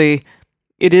obviously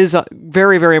it is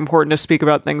very, very important to speak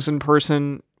about things in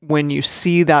person when you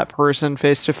see that person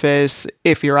face to face,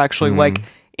 if you're actually like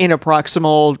in a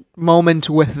proximal moment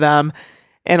with them,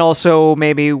 and also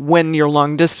maybe when you're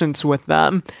long distance with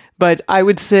them. But I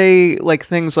would say like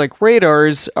things like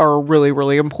radars are really,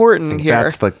 really important here.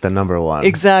 That's like the number one.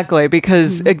 Exactly.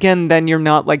 Because again, then you're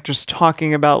not like just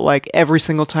talking about like every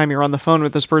single time you're on the phone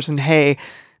with this person, hey,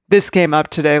 this came up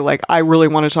today. Like, I really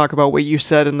want to talk about what you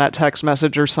said in that text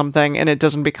message or something. And it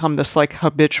doesn't become this like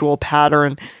habitual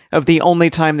pattern of the only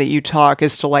time that you talk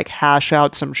is to like hash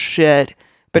out some shit.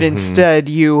 But instead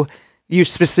you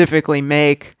specifically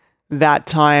make that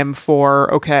time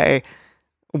for, okay,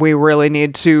 we really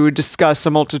need to discuss a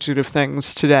multitude of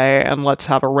things today, and let's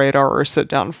have a radar or sit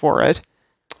down for it.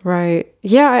 Right.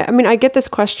 Yeah. I mean, I get this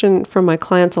question from my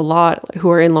clients a lot who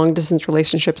are in long distance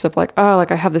relationships of like, oh,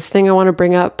 like I have this thing I want to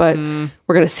bring up, but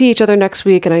we're going to see each other next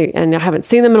week. And I haven't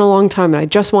seen them in a long time. And I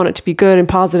just want it to be good and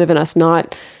positive and us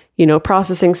not, you know,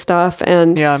 processing stuff.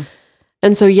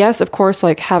 And so, yes, of course,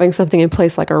 like having something in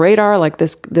place like a radar, like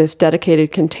this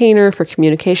dedicated container for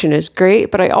communication is great.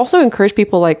 But I also encourage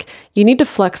people, like, you need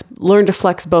to learn to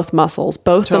flex both muscles,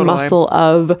 both the muscle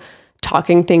of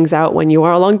talking things out when you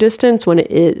are long distance, when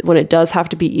it does have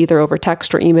to be either over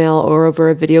text or email or over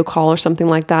a video call or something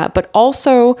like that. But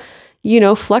also, you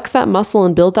know, flex that muscle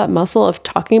and build that muscle of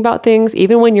talking about things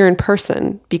even when you're in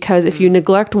person. Because if you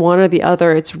neglect one or the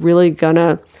other, it's really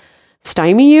gonna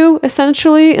stymie you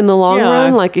essentially in the long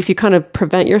run, like if you kind of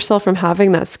prevent yourself from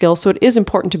having that skill. So it is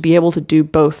important to be able to do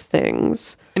both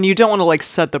things. And you don't want to like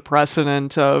set the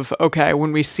precedent of, okay,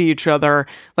 when we see each other,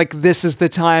 like this is the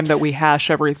time that we hash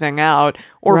everything out,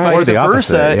 or vice the versa.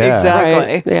 opposite, yeah.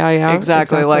 Exactly. Right.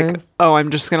 Exactly. Like, oh,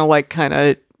 I'm just going to like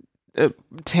kind of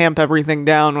tamp everything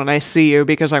down when I see you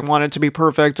because I want it to be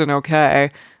perfect and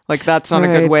okay. Like that's not a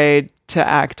good way to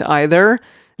act either.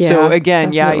 Yeah, so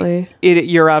again, definitely.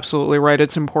 You're absolutely right.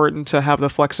 It's important to have the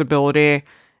flexibility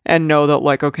and know that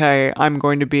like, okay, I'm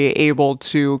going to be able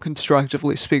to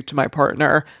constructively speak to my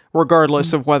partner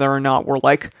regardless of whether or not we're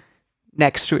like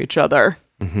next to each other.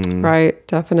 Right.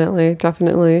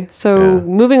 Definitely. So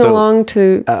moving along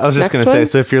to I was just going to say,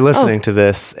 so if you're listening to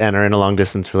this and are in a long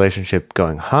distance relationship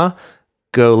going,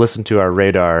 go listen to our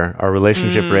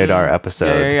relationship radar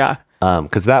episode. Yeah.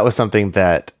 Because that was something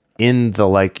that in the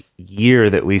like year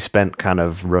that we spent kind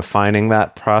of refining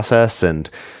that process and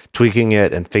tweaking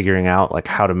it and figuring out like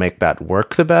how to make that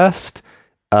work the best.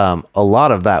 A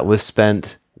lot of that was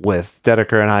spent with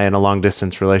Dedeker and I in a long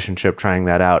distance relationship, trying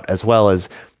that out, as well as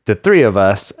the three of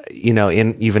us, you know,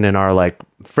 even in our like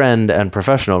friend and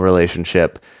professional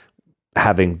relationship,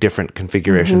 having different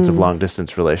configurations of long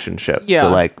distance relationships. Yeah.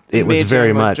 So like it was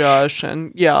very much Josh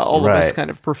and all of us kind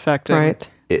of perfecting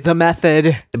the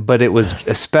method. But it was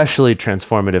especially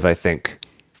transformative, I think,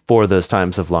 for those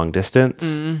times of long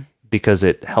distance, because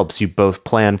it helps you both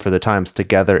plan for the times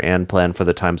together and plan for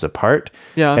the times apart.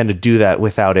 Yeah. And to do that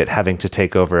without it having to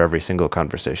take over every single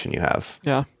conversation you have.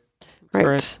 Yeah.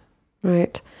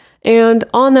 Right. And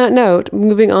on that note,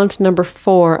 moving on to number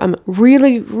 4,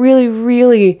 really, really,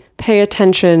 really pay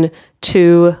attention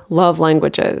to love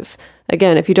languages.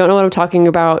 Again, if you don't know what I'm talking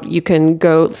about, you can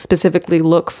go specifically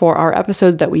look for our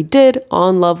episode that we did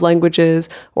on love languages,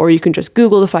 or you can just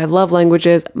Google the 5 love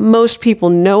languages. Most people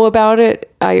know about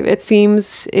it. It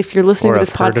seems if you're listening to this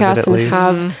podcast and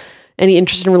have any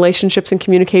interest in relationships and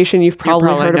communication, you've probably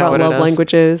heard about love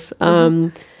languages.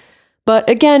 But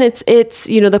again, it's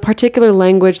you know, the particular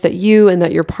language that you and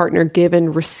that your partner give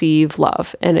and receive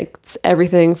love. And it's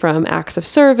everything from acts of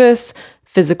service,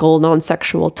 physical,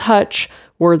 non-sexual touch,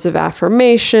 words of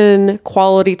affirmation,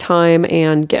 quality time,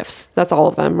 and gifts. That's all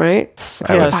of them, right?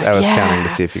 I was counting to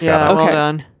see if you got it. Well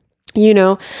done. You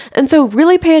know, and so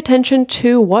really pay attention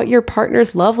to what your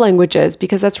partner's love language is,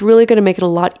 because that's really going to make it a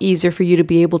lot easier for you to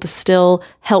be able to still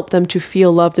help them to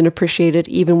feel loved and appreciated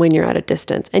even when you're at a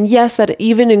distance. And yes, that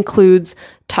even includes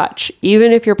touch,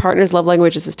 even if your partner's love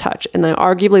language is touch. And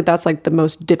arguably that's like the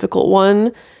most difficult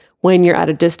one when you're at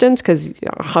a distance, because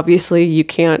obviously you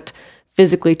can't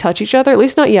physically touch each other, at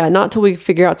least not yet, not till we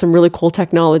figure out some really cool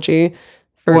technology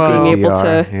for being able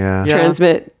VR, to yeah.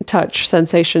 transmit touch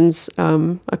sensations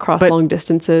across long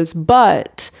distances.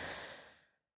 But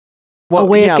a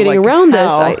way of getting around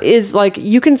this is like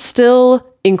you can still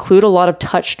include a lot of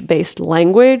touch-based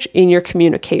language in your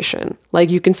communication.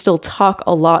 Like you can still talk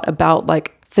a lot about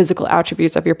like physical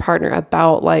attributes of your partner,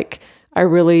 about like, I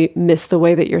really miss the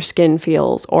way that your skin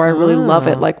feels, or I really love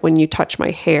it like when you touch my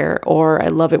hair, or I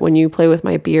love it when you play with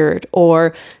my beard,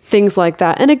 or things like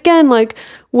that. And again, like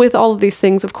with all of these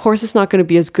things, of course, it's not going to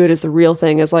be as good as the real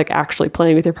thing as like actually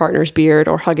playing with your partner's beard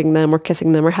or hugging them or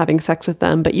kissing them or having sex with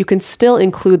them. But you can still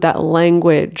include that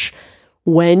language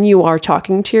when you are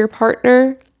talking to your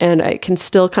partner, and it can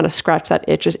still kind of scratch that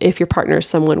itch if your partner is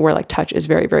someone where like touch is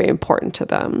very, very important to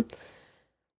them.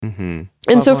 Mm-hmm.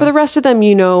 And so for the rest of them,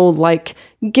 like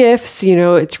gifts,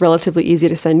 it's relatively easy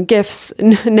to send gifts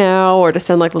now, or to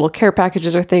send like little care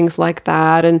packages or things like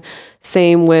that. And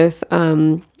same with,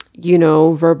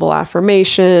 verbal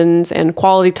affirmations and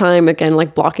quality time, again,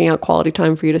 like blocking out quality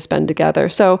time for you to spend together.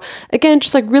 So again,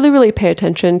 just like really, really pay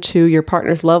attention to your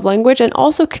partner's love language, and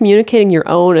also communicating your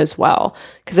own as well.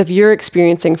 Because if you're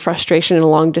experiencing frustration in a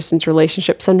long distance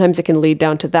relationship, sometimes it can lead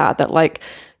down to that like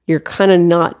you're kind of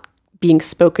not being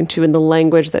spoken to in the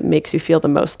language that makes you feel the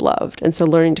most loved. And so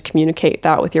learning to communicate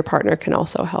that with your partner can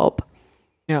also help.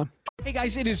 Yeah. Hey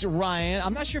guys, it is Ryan.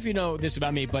 I'm not sure if you know this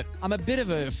about me, but I'm a bit of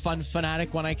a fun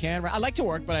fanatic when I can. I like to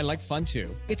work, but I like fun too.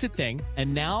 It's a thing.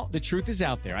 And now the truth is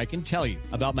out there. I can tell you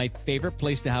about my favorite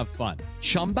place to have fun.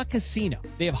 Chumba Casino.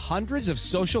 They have hundreds of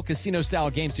social casino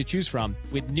style games to choose from,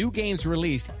 with new games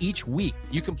released each week.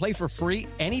 You can play for free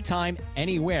anytime,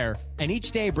 anywhere. And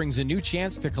each day brings a new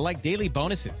chance to collect daily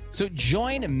bonuses. So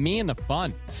join me in the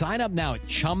fun. Sign up now at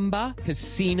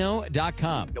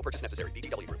ChumbaCasino.com. No purchase necessary.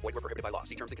 VGW Group. Void where prohibited by law.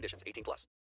 See terms and conditions. 18+.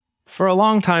 For a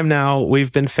long time now,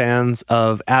 we've been fans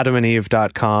of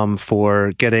AdamandEve.com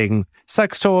for getting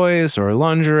sex toys or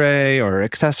lingerie or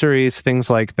accessories, things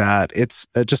like that. It's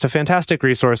just a fantastic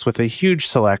resource with a huge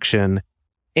selection.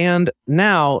 And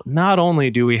now, not only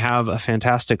do we have a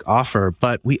fantastic offer,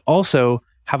 but we also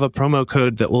have a promo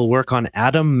code that will work on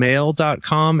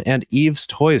AdamMail.com and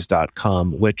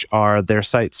EvesToys.com, which are their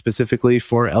sites specifically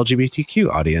for LGBTQ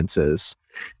audiences.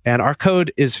 And our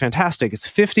code is fantastic. It's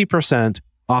 50%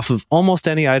 off of almost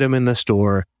any item in the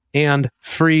store, and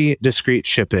free discreet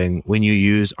shipping when you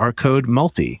use our code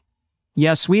MULTI.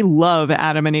 Yes, we love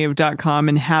AdamandEve.com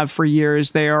and have for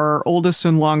years. They are our oldest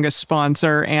and longest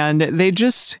sponsor, and they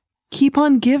just keep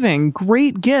on giving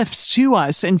great gifts to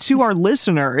us and to our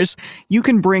listeners. You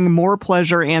can bring more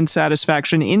pleasure and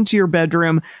satisfaction into your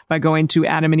bedroom by going to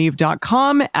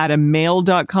AdamandEve.com,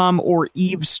 AdamMail.com, or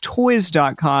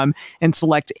EvesToys.com and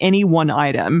select any one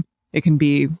item. It can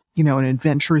be, an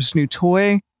adventurous new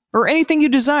toy or anything you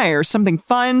desire, something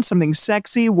fun, something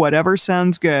sexy, whatever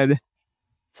sounds good.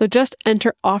 So just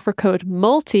enter offer code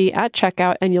MULTI at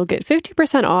checkout and you'll get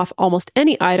 50% off almost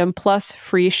any item plus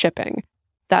free shipping.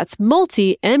 That's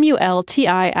MULTI,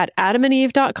 M-U-L-T-I, at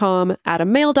AdamandEve.com,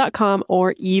 AdamMail.com,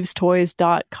 or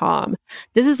EvesToys.com.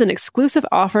 This is an exclusive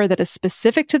offer that is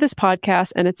specific to this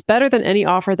podcast, and it's better than any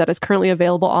offer that is currently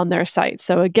available on their site.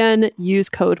 So again, use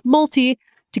code MULTI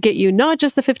to get you not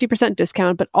just the 50%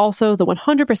 discount, but also the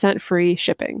 100% free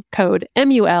shipping. Code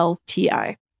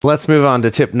MULTI. Let's move on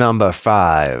to tip number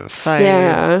 5.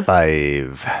 Yeah.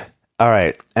 5. All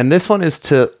right. And this one is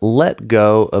to let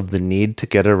go of the need to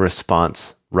get a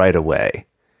response right away,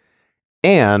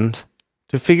 and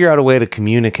to figure out a way to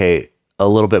communicate a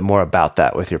little bit more about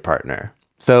that with your partner.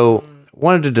 So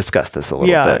wanted to discuss this a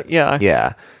little bit.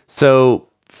 Yeah. So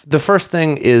the first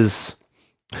thing is,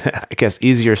 I guess,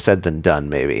 easier said than done,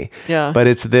 maybe. Yeah. But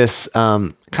it's this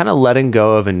kind of letting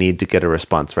go of a need to get a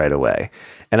response right away.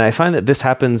 And I find that this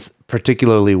happens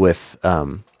particularly with,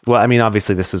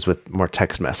 obviously this is with more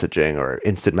text messaging or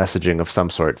instant messaging of some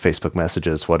sort, Facebook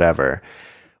messages, whatever,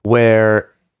 where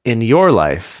in your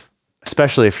life,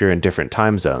 especially if you're in different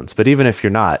time zones, but even if you're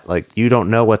not, like, you don't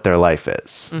know what their life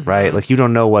is, right? Like, you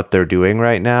don't know what they're doing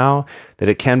right now, that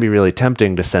it can be really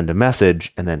tempting to send a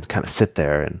message and then kind of sit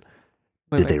there and,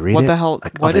 did they read it? What the hell?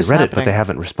 Like, What they is read happening? it, but they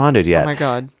haven't responded yet. Oh my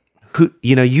God.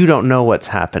 You don't know what's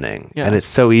happening. Yeah. And it's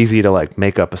so easy to like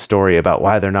make up a story about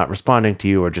why they're not responding to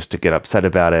you, or just to get upset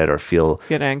about it or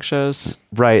Get anxious.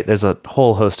 right. There's a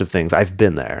whole host of things. I've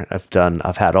been there.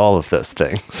 I've had all of those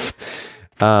things.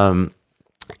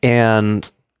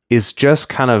 And is just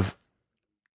kind of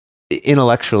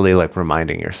intellectually like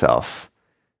reminding yourself,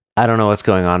 I don't know what's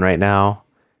going on right now.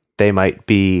 They might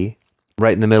be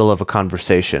right in the middle of a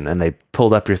conversation and they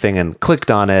pulled up your thing and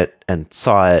clicked on it and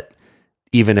saw it.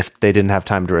 even if they didn't have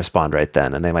time to respond right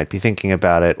then, and they might be thinking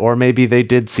about it, or maybe they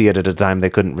did see it at a time they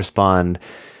couldn't respond,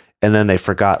 and then they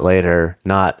forgot later,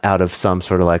 not out of some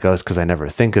sort of like, oh, it's because I never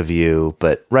think of you,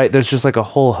 but right, there's just like a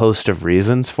whole host of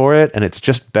reasons for it, and it's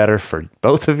just better for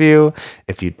both of you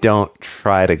if you don't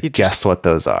try to guess what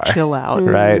those are. Chill out.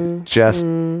 Right?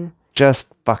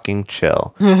 Just fucking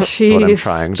chill. Jeez, what I'm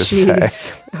trying to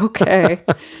say. Okay.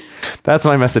 That's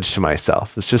my message to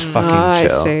myself. It's just fucking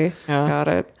chill. I see. Yeah. Got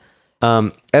it.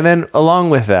 And then along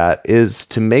with that is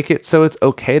to make it so it's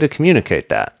okay to communicate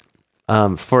that.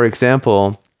 For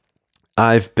example,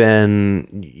 I've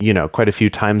been, quite a few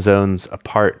time zones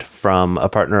apart from a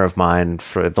partner of mine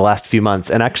for the last few months.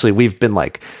 And actually, we've been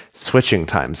like switching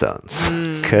time zones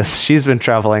because she's been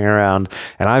traveling around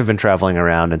and I've been traveling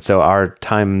around. And so our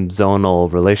time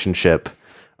zonal relationship,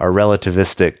 our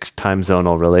relativistic time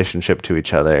zonal relationship to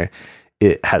each other,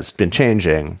 it has been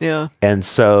changing. Yeah. And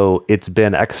so it's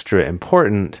been extra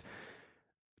important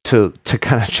to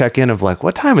kind of check in of like,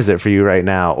 what time is it for you right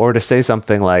now? Or to say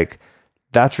something like,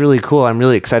 that's really cool. I'm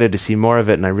really excited to see more of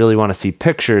it. And I really want to see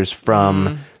pictures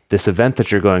from this event that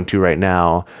you're going to right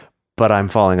now, but I'm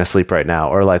falling asleep right now.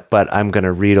 Or like, but I'm going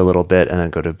to read a little bit and then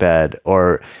go to bed.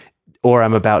 Or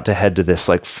I'm about to head to this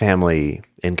like family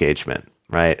engagement,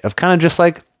 right? Of kind of just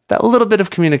like that little bit of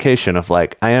communication of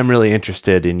like, I am really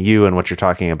interested in you and what you're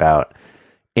talking about.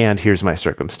 And here's my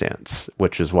circumstance,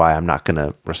 which is why I'm not going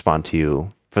to respond to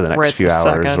you for the next few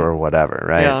hours or whatever,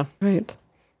 right? Yeah. Right.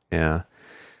 Yeah.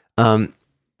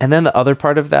 And then the other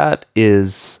part of that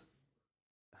is,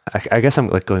 I guess I'm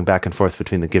like going back and forth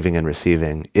between the giving and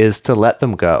receiving, is to let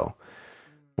them go.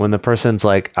 When the person's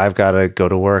like, I've got to go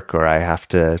to work or I have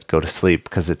to go to sleep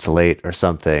because it's late or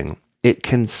something, it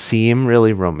can seem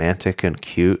really romantic and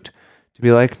cute to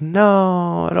be like,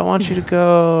 no, I don't want you to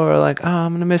go, or like, oh,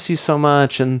 I'm going to miss you so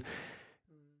much. And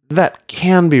that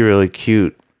can be really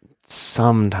cute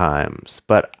sometimes,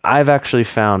 but I've actually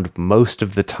found most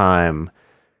of the time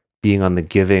being on the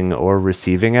giving or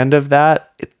receiving end of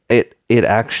that, it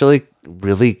actually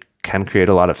really can create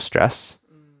a lot of stress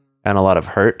and a lot of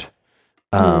hurt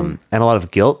and a lot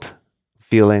of guilt,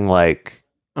 feeling like,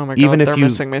 Oh my God, even if they're you-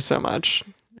 missing me so much.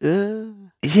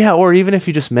 yeah, or even if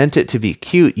you just meant it to be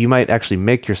cute, you might actually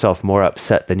make yourself more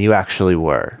upset than you actually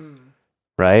were.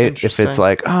 Right? If it's Interesting.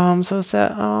 like, oh, I'm so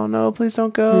sad. Oh no, please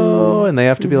don't go. And they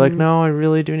have to be like, no, I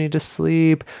really do need to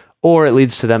sleep. Or it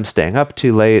leads to them staying up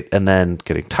too late and then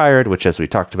getting tired, which, as we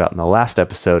talked about in the last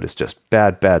episode, is just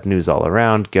bad news all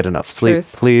around. Get enough sleep,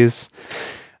 Truth. please.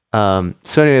 So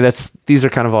anyway, these are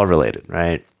kind of all related,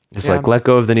 right? It's Yeah. like, let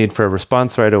go of the need for a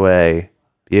response right away.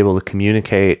 Be able to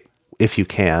communicate if you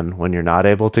can when you're not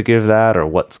able to give that, or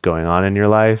what's going on in your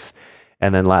life.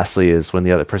 And then lastly is when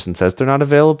the other person says they're not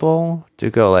available,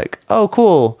 to go like, oh,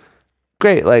 cool,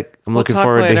 great. Like, I'm We'll looking talk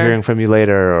forward to later. hearing from you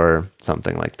later, or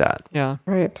something like that. Yeah.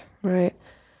 Right.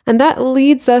 And that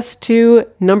leads us to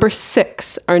number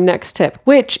 6, our next tip,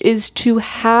 which is to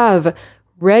have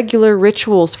regular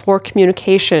rituals for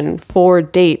communication, for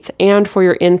dates, and for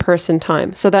your in-person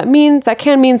time. So that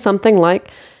can mean something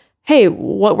like, hey,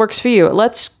 what works for you?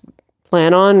 Let's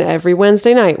plan on every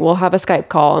Wednesday night. We'll have a Skype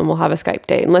call and we'll have a Skype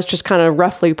date. And let's just kind of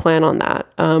roughly plan on that.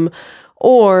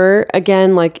 Or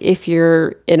again, like if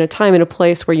you're in a time and a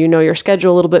place where you know your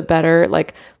schedule a little bit better,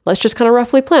 like let's just kind of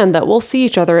roughly plan that we'll see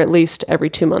each other at least every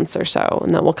 2 months or so.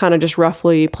 And that we'll kind of just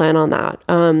roughly plan on that.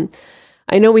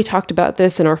 I know we talked about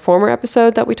this in our former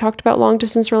episode that we talked about long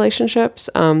distance relationships.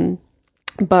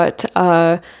 But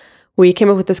we came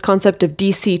up with this concept of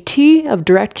DCT, of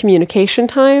direct communication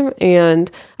time.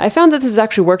 And I found that this has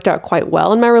actually worked out quite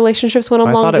well in my relationships when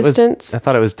I'm long distance. I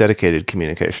thought it was dedicated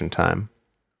communication time.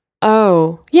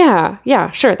 Oh,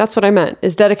 yeah, sure. That's what I meant,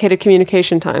 is dedicated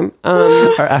communication time. Our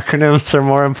acronyms are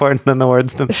more important than the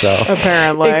words themselves.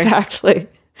 Apparently. Exactly.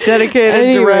 Dedicated,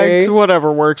 Anyway. direct,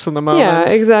 whatever works in the moment.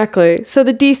 Yeah, exactly. So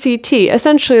the DCT,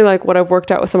 essentially like what I've worked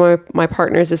out with some of my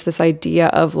partners is this idea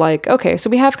of like, okay, so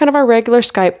we have kind of our regular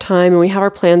Skype time and we have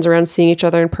our plans around seeing each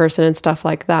other in person and stuff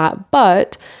like that.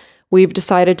 But we've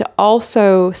decided to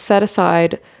also set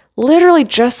aside literally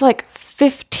just like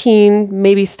 15,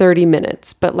 maybe 30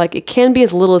 minutes, but like it can be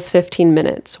as little as 15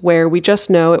 minutes where we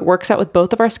just know it works out with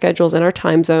both of our schedules and our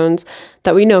time zones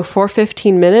that we know for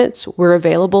 15 minutes we're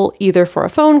available either for a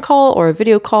phone call or a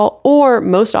video call, or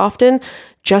most often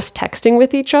just texting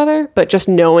with each other, but just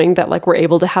knowing that like we're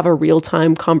able to have a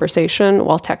real-time conversation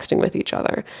while texting with each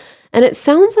other. And it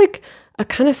sounds like a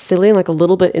kind of silly and like a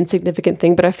little bit insignificant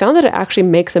thing, but I found that it actually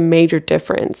makes a major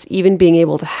difference, even being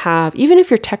able to have, even if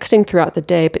you're texting throughout the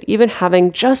day, but even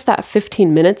having just that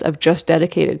 15 minutes of just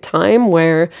dedicated time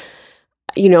where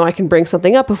I can bring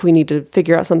something up if we need to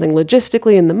figure out something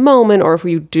logistically in the moment, or if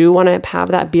we do want to have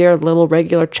that be our little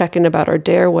regular check-in about our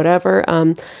day or whatever.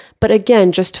 But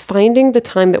again, just finding the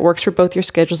time that works for both your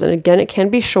schedules. And again, it can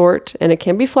be short and it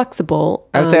can be flexible.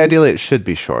 I would say ideally it should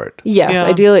be short. Yes,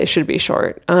 ideally it should be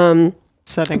short.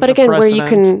 Setting but the again, where you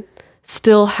precedent. can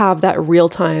still have that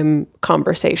real-time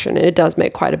conversation, and it does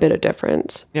make quite a bit of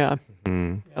difference. Yeah.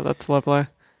 Yeah, that's lovely.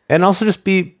 And also just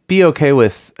be okay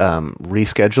with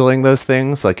rescheduling those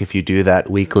things. Like if you do that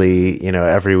weekly,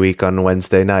 every week on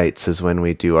Wednesday nights is when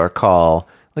we do our call.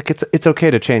 Like it's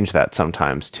okay to change that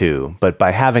sometimes too. But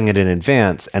by having it in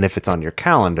advance, and if it's on your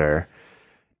calendar,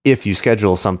 if you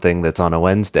schedule something that's on a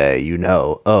Wednesday,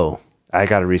 oh, I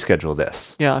got to reschedule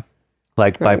this. Yeah.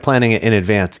 Like by planning it in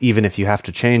advance, even if you have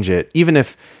to change it, even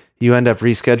if you end up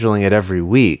rescheduling it every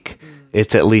week,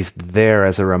 it's at least there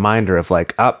as a reminder of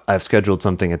like, I've scheduled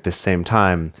something at this same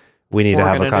time. We need to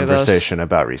have a conversation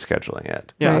about rescheduling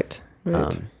it. Yeah.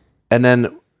 Right. And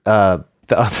then the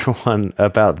other one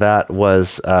about that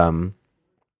was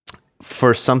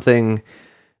for something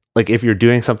like if you're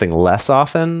doing something less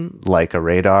often, like a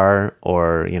radar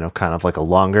or, kind of like a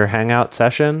longer hangout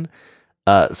session,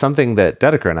 something that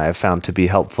Dedeker and I have found to be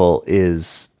helpful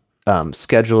is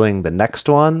scheduling the next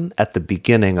one at the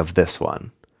beginning of this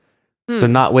one. So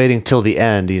not waiting till the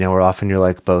end, where often you're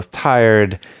like both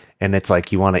tired and it's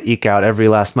like you want to eke out every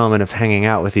last moment of hanging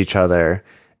out with each other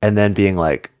and then being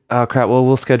like, oh crap, well,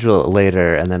 we'll schedule it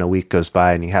later. And then a week goes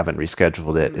by and you haven't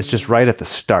rescheduled it. It's just right at the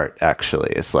start,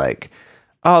 actually. It's like,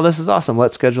 oh, this is awesome.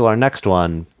 Let's schedule our next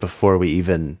one before we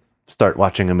even start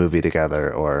watching a movie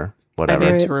together or whatever.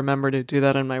 I need to remember to do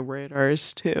that on my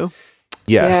radars too.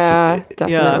 Yes. Yeah,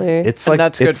 definitely. It's And like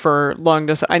that's good for long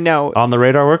distance. I know. on the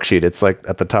radar worksheet. It's like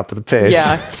at the top of the page.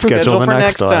 Yeah. Schedule the for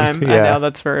next one. time. I know.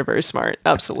 That's very, very smart.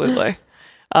 Absolutely.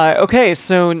 Okay.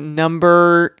 So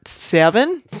number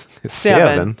 7.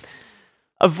 7.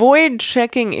 Avoid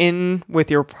checking in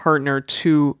with your partner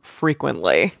too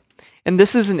frequently. And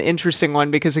this is an interesting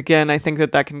one because, again, I think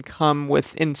that can come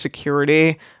with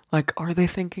insecurity. Like, are they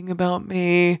thinking about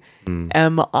me?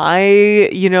 Am I,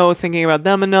 thinking about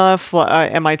them enough?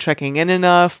 Am I checking in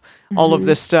enough? All of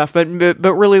this stuff. But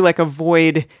really, like,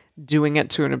 avoid doing it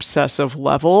to an obsessive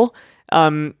level.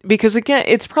 Because, again,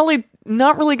 it's probably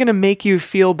not really going to make you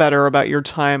feel better about your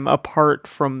time apart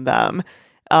from them.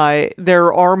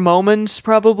 There are moments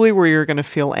probably where you're going to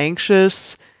feel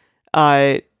anxious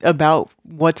about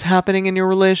what's happening in your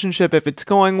relationship, if it's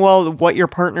going well, what your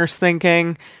partner's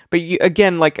thinking. But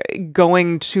again, like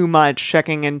going too much,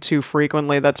 checking in too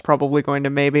frequently, that's probably going to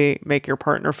maybe make your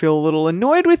partner feel a little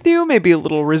annoyed with you, maybe a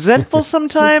little resentful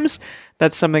sometimes.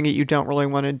 That's something that you don't really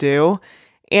want to do.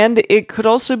 And it could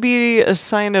also be a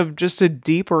sign of just a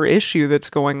deeper issue that's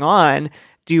going on.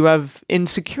 Do you have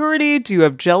insecurity? Do you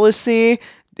have jealousy?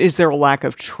 Is there a lack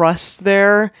of trust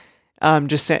there?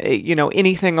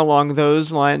 Anything along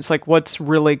those lines, like what's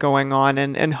really going on.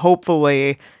 And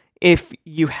hopefully if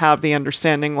you have the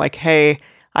understanding like, hey,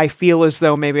 I feel as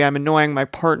though maybe I'm annoying my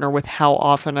partner with how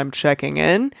often I'm checking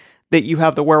in, that you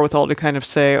have the wherewithal to kind of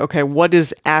say, okay, what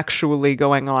is actually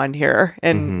going on here?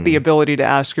 And the ability to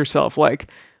ask yourself, like,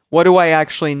 what do I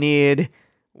actually need?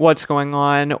 What's going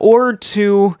on? Or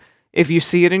to, if you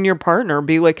see it in your partner,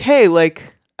 be like, hey,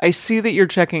 like, I see that you're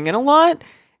checking in a lot.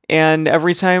 And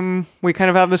every time we kind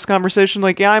of have this conversation,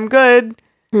 like, yeah, I'm good.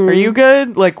 Are you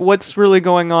good? Like, what's really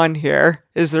going on here?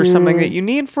 Is there something that you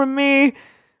need from me?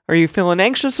 Are you feeling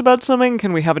anxious about something?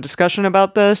 Can we have a discussion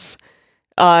about this?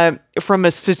 From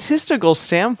a statistical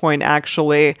standpoint,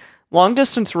 actually,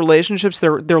 long-distance relationships,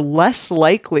 they're less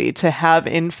likely to have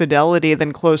infidelity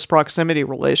than close proximity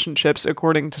relationships,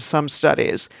 according to some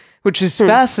studies, which is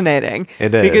fascinating.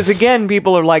 It is. Because, again,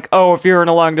 people are like, oh, if you're in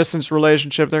a long-distance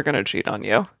relationship, they're going to cheat on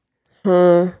you.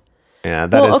 Yeah,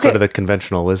 that is sort of the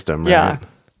conventional wisdom, right? Yeah.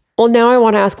 Well, now I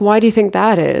want to ask, why do you think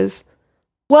that is?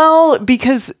 Well,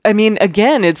 because, I mean,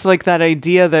 again, it's like that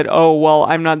idea that, oh, well,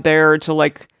 I'm not there to,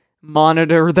 like,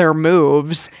 monitor their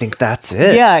moves. I think that's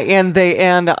it. Yeah, and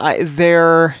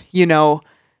they're,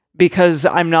 because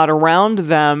I'm not around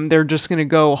them, they're just going to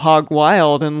go hog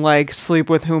wild and like sleep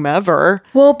with whomever.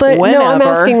 Well, but no, I'm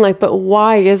whenever. asking like, but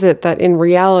why is it that in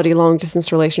reality long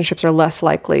distance relationships are less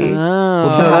likely?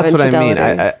 Well, to no, have that's what I mean.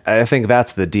 infidelity? I think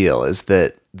that's the deal. Is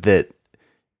that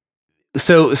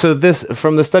so this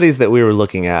from the studies that we were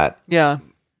looking at. Yeah.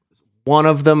 One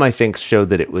of them, I think, showed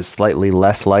that it was slightly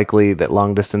less likely that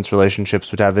long distance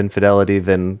relationships would have infidelity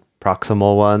than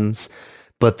proximal ones,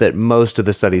 but that most of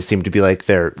the studies seem to be like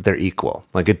they're equal.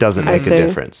 Like it doesn't make a see.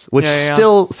 difference, which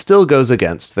Yeah. still goes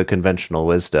against the conventional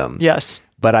wisdom. Yes.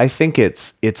 But I think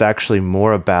it's actually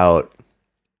more about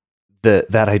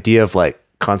that idea of like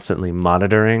constantly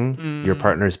monitoring your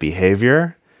partner's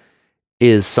behavior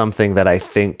is something that I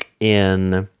think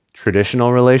in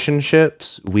traditional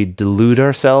relationships, we delude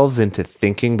ourselves into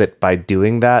thinking that by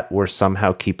doing that, we're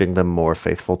somehow keeping them more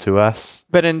faithful to us.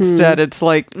 But instead, it's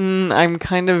like,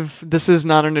 this is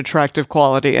not an attractive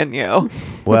quality in you.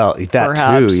 Well, that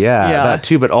Perhaps, too, yeah. that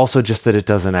too, but also just that it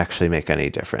doesn't actually make any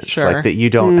difference. Sure. Like that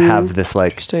you don't have this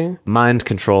like Interesting. mind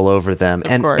control over them.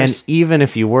 Of And course. even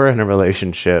if you were in a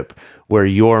relationship where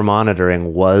your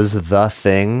monitoring was the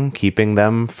thing keeping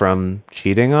them from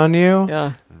cheating on you,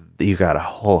 Yeah. you got a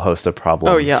whole host of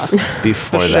problems Oh, yeah.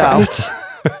 before The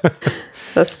that.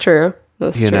 That's true.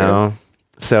 That's You true. know?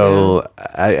 So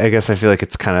I guess I feel like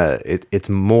it's kind of, it's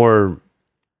more,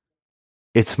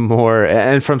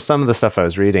 and from some of the stuff I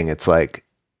was reading, it's like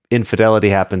infidelity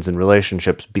happens in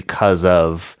relationships because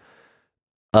of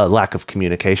a lack of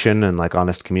communication and like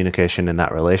honest communication in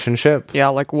that relationship. Yeah,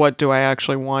 like what do I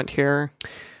actually want here?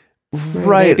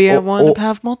 Right. Maybe I Or- want or- to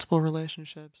have multiple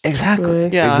relationships. Exactly.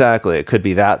 Right. Yeah. Exactly. It could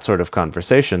be that sort of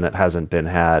conversation that hasn't been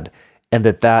had, and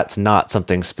that's not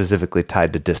something specifically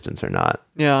tied to distance or not.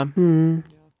 Yeah. you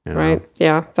know? Right.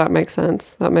 Yeah, that makes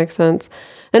sense. That makes sense.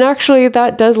 And actually,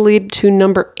 that does lead to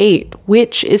number 8,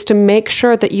 which is to make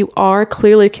sure that you are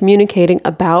clearly communicating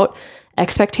about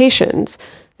expectations.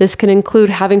 This can include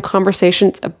having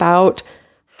conversations about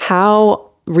how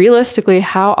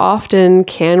often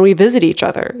can we visit each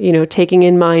other? You know, taking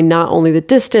in mind not only the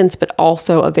distance, but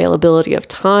also availability of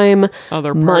time,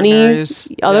 Other money,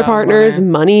 partners.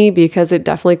 money, because it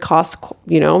definitely costs,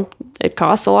 it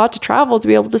costs a lot to travel to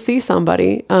be able to see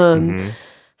somebody.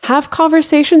 Have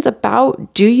conversations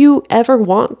about, do you ever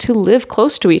want to live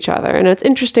close to each other? And it's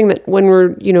interesting that when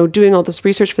we're, doing all this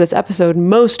research for this episode,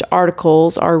 most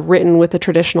articles are written with a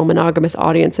traditional monogamous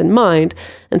audience in mind.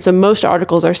 And so most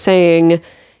articles are saying,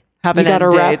 Have you an gotta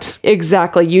end wrap date.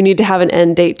 exactly. You need to have an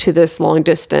end date to this long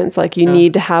distance. Like you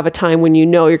need to have a time when you're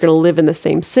going to live in the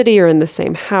same city or in the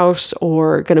same house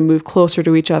or going to move closer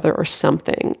to each other or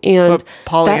something. And But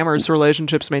polyamorous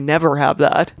relationships may never have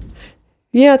that.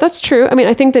 yeah, that's true. I mean,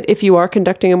 I think that if you are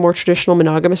conducting a more traditional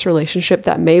monogamous relationship,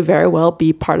 that may very well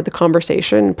be part of the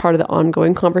conversation, part of the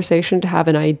ongoing conversation, to have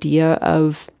an idea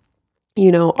of,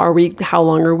 how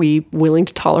long are we willing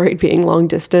to tolerate being long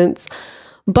distance?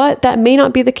 But that may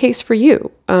not be the case for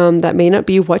you. That may not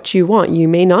be what you want. You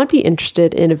may not be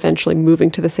interested in eventually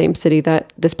moving to the same city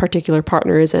that this particular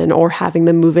partner is in, or having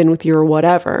them move in with you or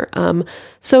whatever.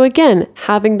 So again,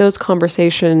 having those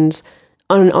conversations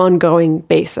on an ongoing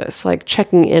basis, like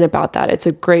checking in about that. It's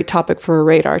a great topic for a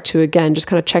radar to, again, just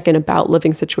kind of check in about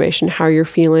living situation, how you're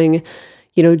feeling.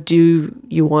 Do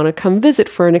you want to come visit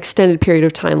for an extended period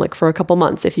of time, like for a couple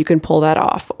months, if you can pull that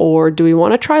off? Or do we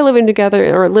want to try living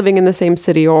together or living in the same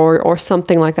city or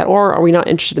something like that? Or are we not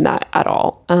interested in that at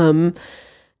all?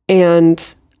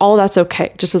 And all that's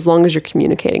okay, just as long as you're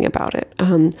communicating about it.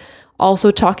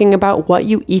 Also talking about what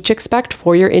you each expect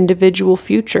for your individual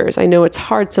futures. I know it's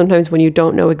hard sometimes when you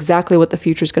don't know exactly what the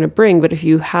future is going to bring, but if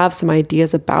you have some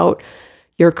ideas about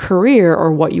your career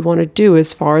or what you want to do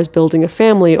as far as building a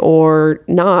family or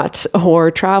not,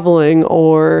 or traveling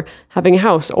or having a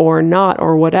house or not,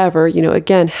 or whatever,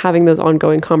 again, having those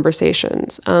ongoing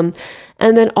conversations. And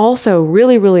then also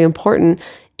really, really important,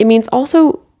 it means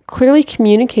also clearly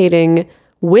communicating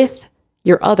with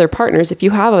your other partners, if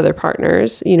you have other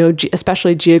partners,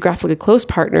 especially geographically close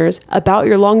partners, about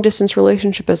your long distance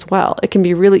relationship as well. It can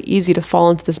be really easy to fall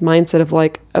into this mindset of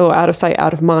like, oh, out of sight,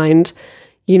 out of mind.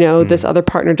 This other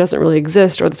partner doesn't really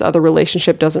exist, or this other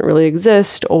relationship doesn't really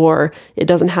exist, or it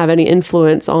doesn't have any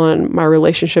influence on my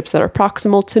relationships that are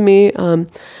proximal to me.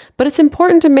 But it's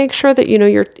important to make sure that,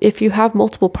 if you have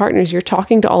multiple partners, you're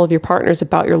talking to all of your partners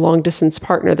about your long distance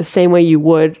partner the same way you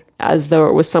would as though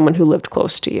it was someone who lived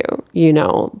close to you,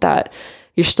 that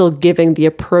you're still giving the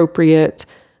appropriate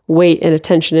weight and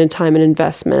attention and time and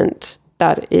investment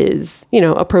that is,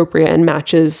 appropriate and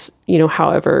matches,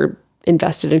 however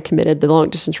invested and committed the long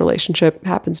distance relationship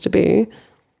happens to be.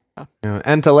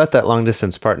 And to let that long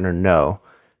distance partner know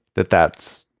that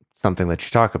that's something that you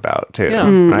talk about too, Yeah.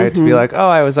 right? To be like, oh,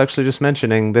 I was actually just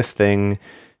mentioning this thing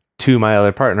to my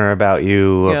other partner about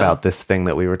you, about this thing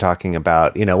that we were talking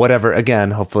about, whatever. Again,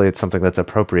 hopefully it's something that's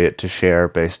appropriate to share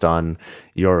based on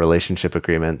your relationship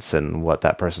agreements and what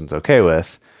that person's okay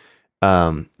with.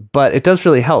 But it does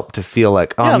really help to feel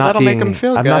like, oh, I'm not that'll make them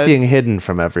feel not good. being hidden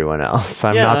from everyone else.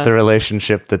 I'm Yeah. not the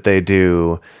relationship that they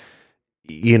do,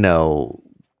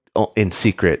 in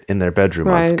secret in their bedroom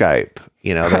on Right. Skype,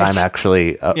 that I'm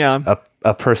actually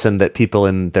a person that people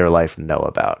in their life know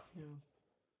about.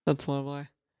 That's lovely.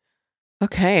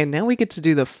 Okay, now we get to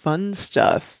do the fun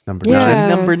stuff. Number Yeah. Which is nine.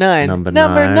 number 9. Number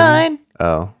Number nine. 9.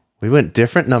 Oh, we went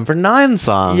different number 9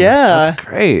 songs. Yeah. That's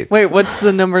great. Wait, what's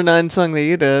the number 9 song that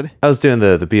you did? I was doing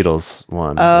the Beatles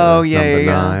one. Oh, yeah, number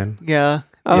yeah, 9. yeah.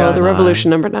 Oh, Yeah, the Revolution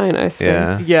number 9, I see.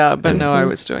 Yeah. Yeah, but no, I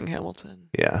was doing Hamilton,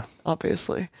 Yeah.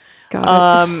 obviously.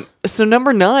 Got it. So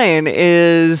number 9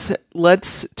 is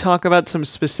let's talk about some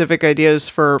specific ideas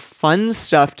for fun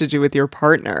stuff to do with your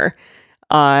partner.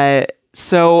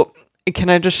 So can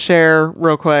I just share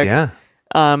real quick? Yeah.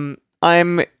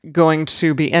 I'm going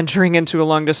to be entering into a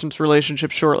long distance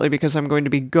relationship shortly because I'm going to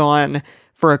be gone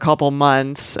for a couple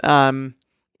months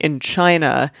in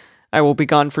China. I will be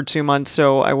gone for 2 months,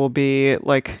 so I will be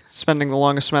like spending the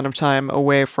longest amount of time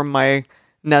away from my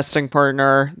nesting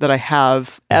partner that I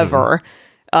have ever.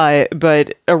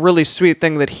 But a really sweet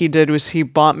thing that he did was he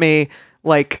bought me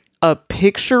like a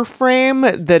picture frame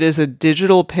that is a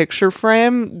digital picture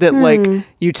frame that like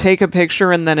you take a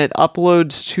picture and then it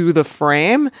uploads to the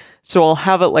frame. So I'll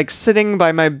have it like sitting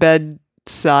by my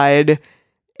bedside,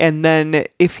 and then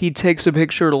if he takes a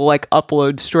picture, it'll like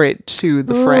upload straight to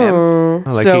the frame.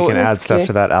 Like So- you can add stuff cute.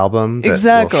 to that album that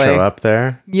Exactly. will show up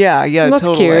there. Yeah, That's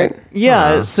totally. cute.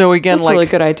 Yeah, so again, That's like a really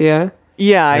good idea.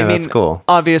 yeah, I Yeah, mean, that's cool.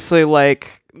 obviously,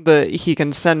 like he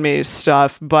can send me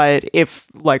stuff, but if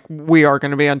like we are going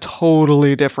to be on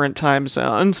totally different time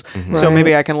zones, so Right.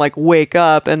 maybe I can like wake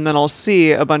up and then I'll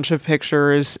see a bunch of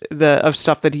pictures of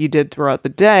stuff that he did throughout the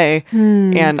day,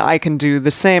 and I can do the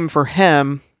same for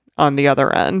him on the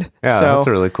other end. Yeah, so, that's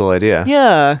a really cool idea.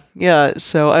 yeah.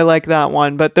 So I like that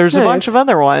one, but there's a bunch Nice. of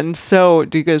other ones. So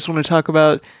do you guys want to talk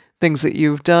about things that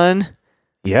you've done?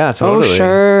 Yeah, totally. Oh,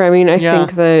 sure. I mean, I Yeah.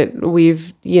 think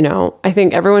that I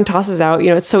think everyone tosses out,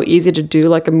 it's so easy to do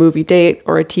like a movie date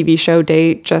or a TV show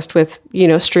date just with,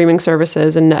 streaming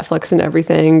services and Netflix and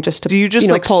everything just to, Do you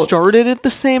just like pull. start it at the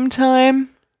same time?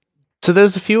 So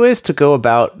there's a few ways to go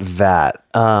about that.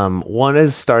 One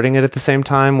is starting it at the same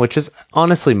time, which is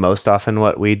honestly most often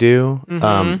what we do.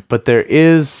 But there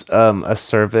is a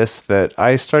service that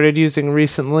I started using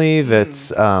recently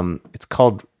that's it's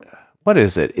called, what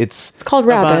is it? It's It's called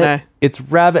Rabbit. Habana. It's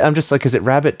Rabbit. I'm just like, is it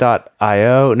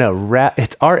rabbit.io? No,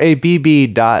 it's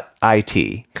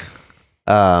rabb.it.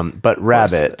 But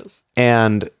Rabbit. is.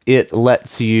 And it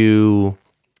lets you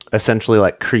essentially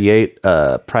like create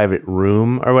a private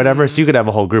room or whatever. So you could have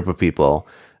a whole group of people,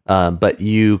 but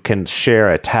you can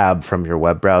share a tab from your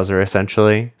web browser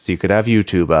essentially. So you could have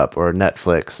YouTube up or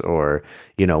Netflix or,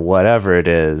 whatever it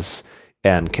is,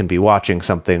 and can be watching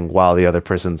something while the other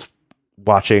person's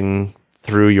watching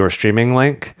through your streaming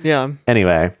link. Yeah.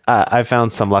 Anyway, I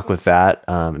found some luck with that.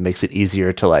 It makes it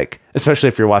easier to like, especially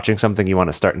if you're watching something you want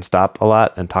to start and stop a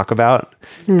lot and talk about.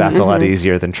 That's a lot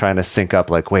easier than trying to sync up.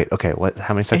 Like, wait, okay, what?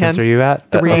 How many seconds And are you at?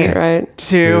 three. Okay. Right.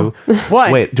 2,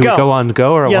 1. Wait, do we go on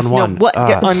go or Yes, on no, one? what?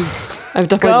 Get on. I've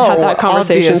definitely Go, had that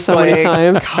conversation so many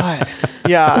obviously. times. God.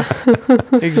 Yeah.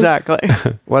 Exactly.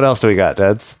 What else do we got,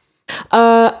 Deds?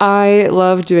 I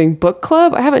love doing book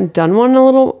club. I haven't done one in a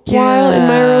little while in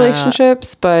my Yeah.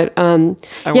 relationships, but wanna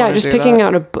just do picking that.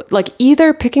 out a book, like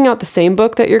either picking out the same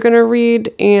book that you're going to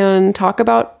read and talk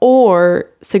about, or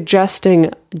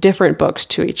suggesting different books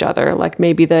to each other. Like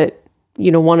maybe that,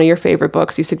 one of your favorite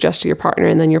books you suggest to your partner,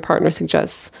 and then your partner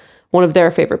suggests one of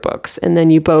their favorite books, and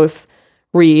then you both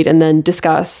read and then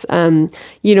discuss.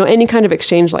 Any kind of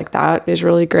exchange like that is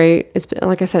really great. It's been,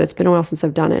 like I said, it's been a while since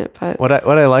I've done it, but What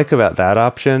I like about that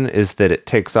option is that it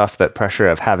takes off that pressure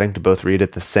of having to both read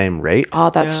at the same rate. oh,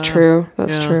 that's true.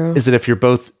 That's Yeah. true. Is that if you're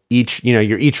both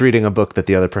you're each reading a book that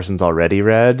the other person's already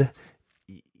read,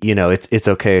 it's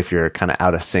okay if you're kind of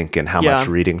out of sync in how Yeah. much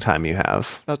reading time you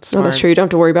have. That's No, smart. that's true. You don't have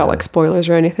to worry about like spoilers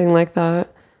or anything like that.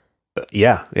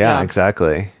 Yeah, Yeah.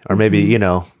 exactly. Or maybe,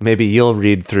 maybe you'll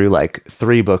read through like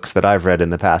 3 books that I've read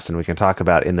in the past and we can talk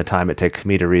about in the time it takes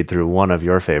me to read through one of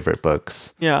your favorite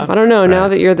books. Yeah. I don't know. Now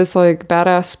that you're this like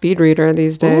badass speed reader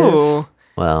these days. Ooh,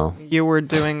 Well, you were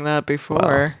doing that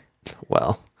before.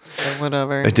 well, So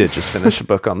whatever. I did just finish a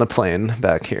book on the plane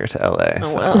back here to LA.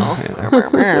 Oh, So,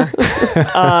 well.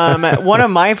 One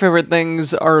of my favorite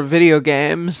things are video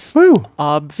games. Woo!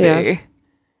 Obvi. Yes.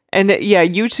 And yeah,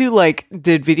 you two like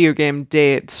did video game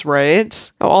dates,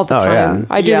 right? Oh, all the Oh, time. yeah.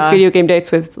 I do Yeah. video game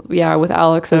dates with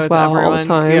Alex as With well all everyone. the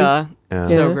time. Yeah. Yeah.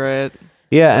 So Yeah. great.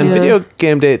 Yeah, and Yeah. video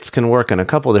game dates can work in a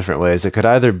couple different ways. It could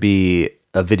either be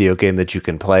a video game that you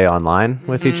can play online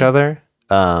with each other.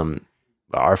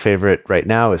 Our favorite right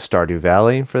now is Stardew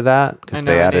Valley for that I because know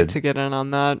they I need added to get in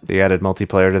on that.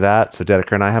 multiplayer to that. So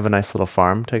Dedeker and I have a nice little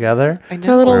farm together. I It's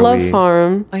our know. little Where love we-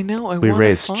 farm. I know. I We want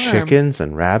raise a farm. chickens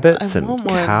and rabbits I and want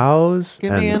one. cows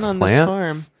Get and me in on this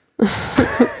plants.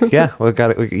 Yeah, you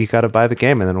got to buy the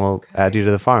game and then we'll add you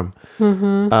to the farm.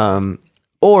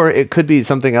 Or it could be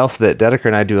something else that Dedeker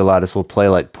and I do a lot is we'll play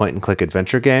like point and click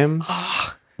adventure games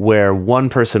where one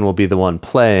person will be the one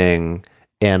playing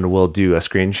and we'll do a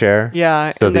screen share.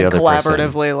 Yeah, So and the then other person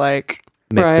collaboratively, like,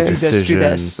 make Right. the Do this, do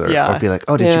decisions this. or Yeah. be like,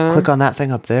 oh, did Yeah. you click on that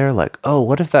thing up there? Like, oh,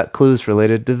 what if that clue's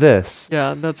related to this?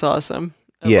 yeah, that's awesome.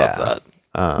 I Yeah. love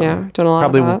that. Yeah, done a lot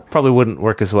Probably of that. probably wouldn't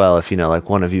work as well if, you know, like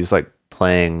one of you's like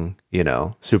playing, you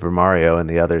know, Super Mario and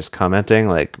the other's commenting.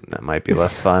 Like that might be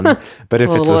less fun. But if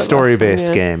A it's little a less story-based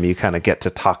fun, yeah. game, you kind of get to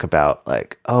talk about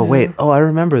like, oh, wait, I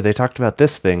remember they talked about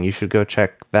this thing. You should go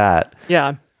check that.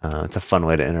 Yeah. It's a fun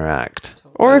way to interact.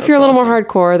 Or if that's you're a little awesome. more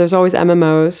hardcore, there's always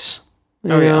MMOs.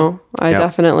 You Oh, yeah. know, I Yep.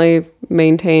 definitely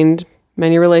maintained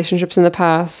many relationships in the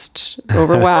past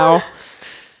over WoW.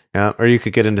 Yeah. Or you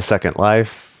could get into Second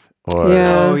Life or,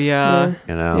 Yeah. Oh, yeah.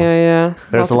 you know, Yeah.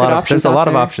 there's Lots of good options of out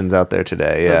there. options out there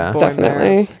today. Yeah. Boy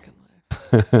Definitely.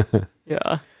 Mario,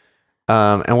 yeah.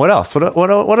 And what else?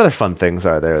 What other fun things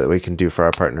are there that we can do for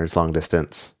our partners long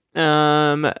distance?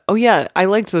 Oh yeah, I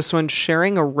liked this one,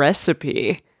 sharing a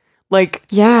recipe. Like,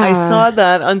 Yeah. I saw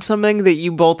that on something that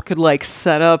you both could like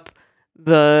set up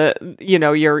the, you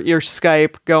know, your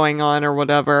Skype going on or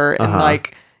whatever, and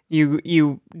like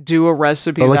you do a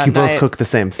recipe. Oh, like that you both night. cook the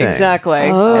same thing. Exactly.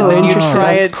 Oh. And then you Interesting.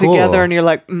 try it That's cool. together and you're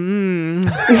like, look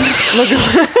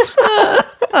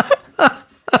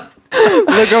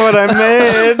at what I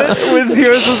made. Was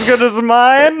yours as good as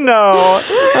mine? No.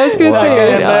 I was going to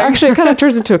say, Wow. actually, it kind of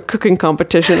turns into a cooking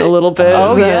competition a little bit.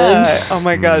 Oh then. yeah. Oh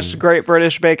my gosh. Great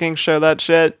British Baking Show, that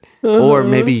shit. Or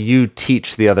maybe you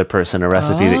teach the other person a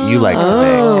recipe that you like to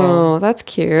make. Oh, that's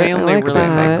cute. I I only like really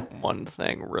that. make one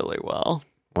thing really well.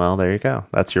 Well, there you go.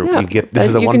 That's your Yeah, you get this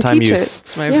is a you can one-time teach it. use.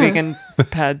 It's my Yeah. vegan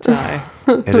pad thai.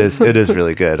 It is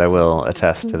really good. I will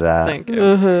attest to that. Thank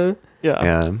you.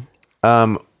 Yeah.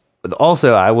 Yeah.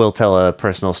 Also, I will tell a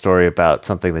personal story about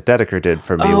something that Dedeker did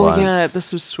for me Oh once. yeah,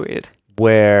 this was sweet.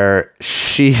 Where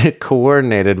she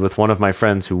coordinated with one of my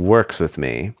friends who works with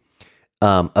me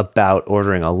about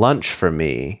ordering a lunch for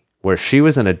me, where she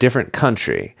was in a different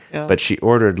country, Yeah. but she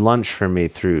ordered lunch for me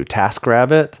through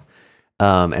TaskRabbit.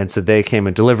 And so they came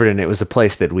and delivered, and it was a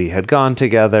place that we had gone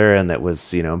together and that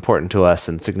was, you know, important to us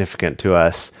and significant to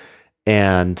us.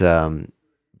 And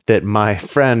that my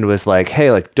friend was like, hey,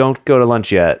 like, don't go to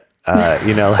lunch yet.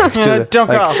 You know, like, Don't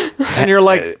go. And you're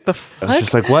like, the I was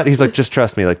just like, what? He's like, just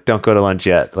trust me. Like, don't go to lunch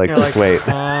yet. Like, You're just like,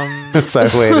 wait. So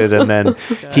I waited, and then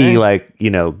he like, you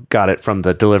know, got it from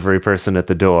the delivery person at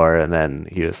the door, and then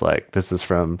he was like, "This is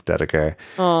from Dedeker,"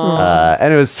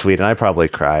 and it was sweet, and I probably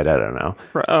cried. I don't know.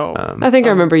 bro. I think I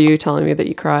remember you telling me that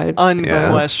you cried.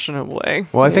 Unquestionably.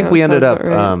 Well, I think Yeah, we ended sounds up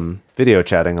about right. video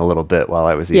chatting a little bit while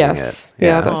I was eating Yes. it.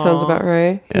 Yeah, that sounds about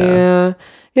right. Yeah.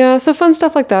 Yeah. So fun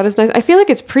stuff like that is nice. I feel like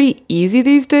it's pretty easy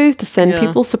these days to send Yeah.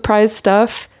 people surprise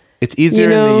stuff. It's easier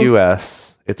You in know- the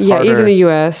U.S. It's Yeah, harder. easy in the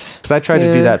US. Because I tried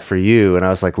to do Yeah. that for you, and I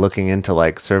was like looking into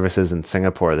like services in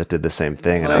Singapore that did the same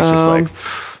thing, and I was just like,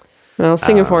 Well,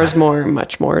 Singapore is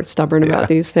much more stubborn about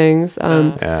these things.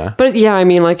 yeah. But yeah, I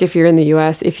mean, like if you're in the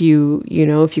US, if you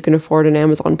can afford an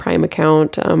Amazon Prime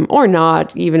account, or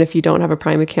not, even if you don't have a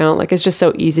Prime account, like it's just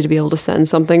so easy to be able to send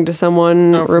something to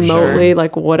someone for remotely, sure.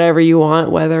 like whatever you want,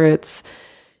 whether it's,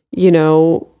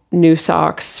 new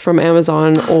socks from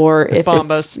Amazon or if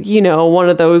Bombas. it's, one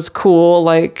of those cool,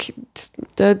 like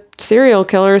the serial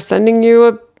killer sending you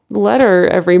a letter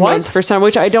every What? month for some,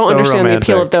 which I don't So understand the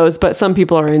appeal of romantic. those, but some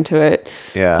people are into it.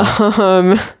 Yeah.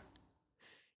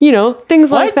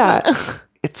 Things like that.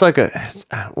 It's like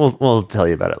we'll tell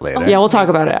you about it later. Yeah, we'll talk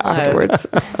about it afterwards.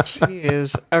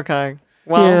 Jeez. Okay.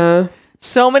 Well, Yeah.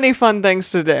 so many fun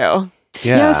things to do.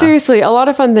 Yeah, seriously, a lot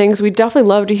of fun things. We'd definitely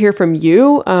love to hear from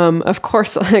you. Of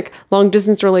course, like long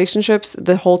distance relationships,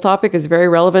 the whole topic is very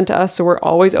relevant to us. So we're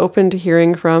always open to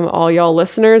hearing from all y'all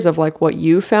listeners of like what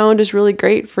you found is really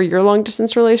great for your long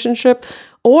distance relationship.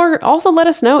 Or also let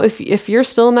us know if you're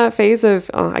still in that phase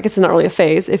of, I guess it's not really a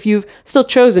phase, if you've still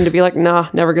chosen to be like, nah,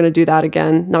 never going to do that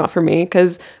again. Not for me.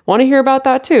 Because want to hear about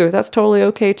that too. That's totally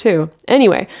okay too.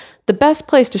 Anyway, the best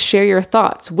place to share your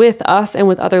thoughts with us and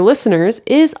with other listeners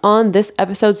is on this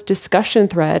episode's discussion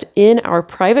thread in our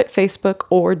private Facebook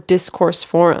or Discourse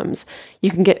forums. You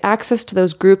can get access to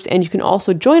those groups, and you can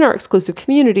also join our exclusive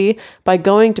community by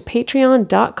going to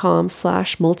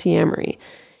patreon.com/multiamory.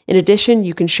 In addition,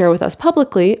 you can share with us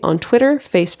publicly on Twitter,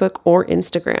 Facebook, or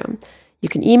Instagram. You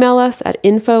can email us at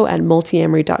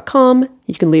info@multiamory.com.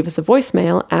 You can leave us a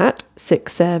voicemail at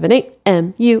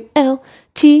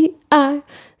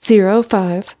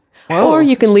 678-MULTI-05. Or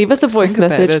you can leave us a voice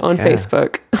message Syncopated. on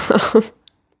Facebook.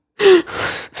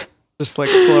 Just like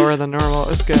slower than normal. It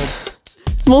was good.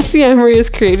 Multiamory is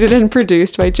created and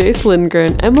produced by Jace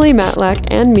Lindgren, Emily Matlack,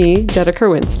 and me, Dedeker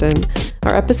Winston.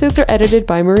 Our episodes are edited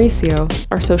by Mauricio.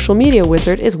 Our social media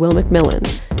wizard is Will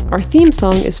McMillan. Our theme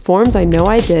song is Forms I Know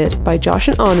I Did by Josh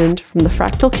and Anand from the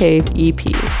Fractal Cave EP.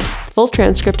 The full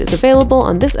transcript is available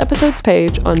on this episode's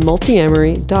page on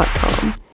multiamory.com.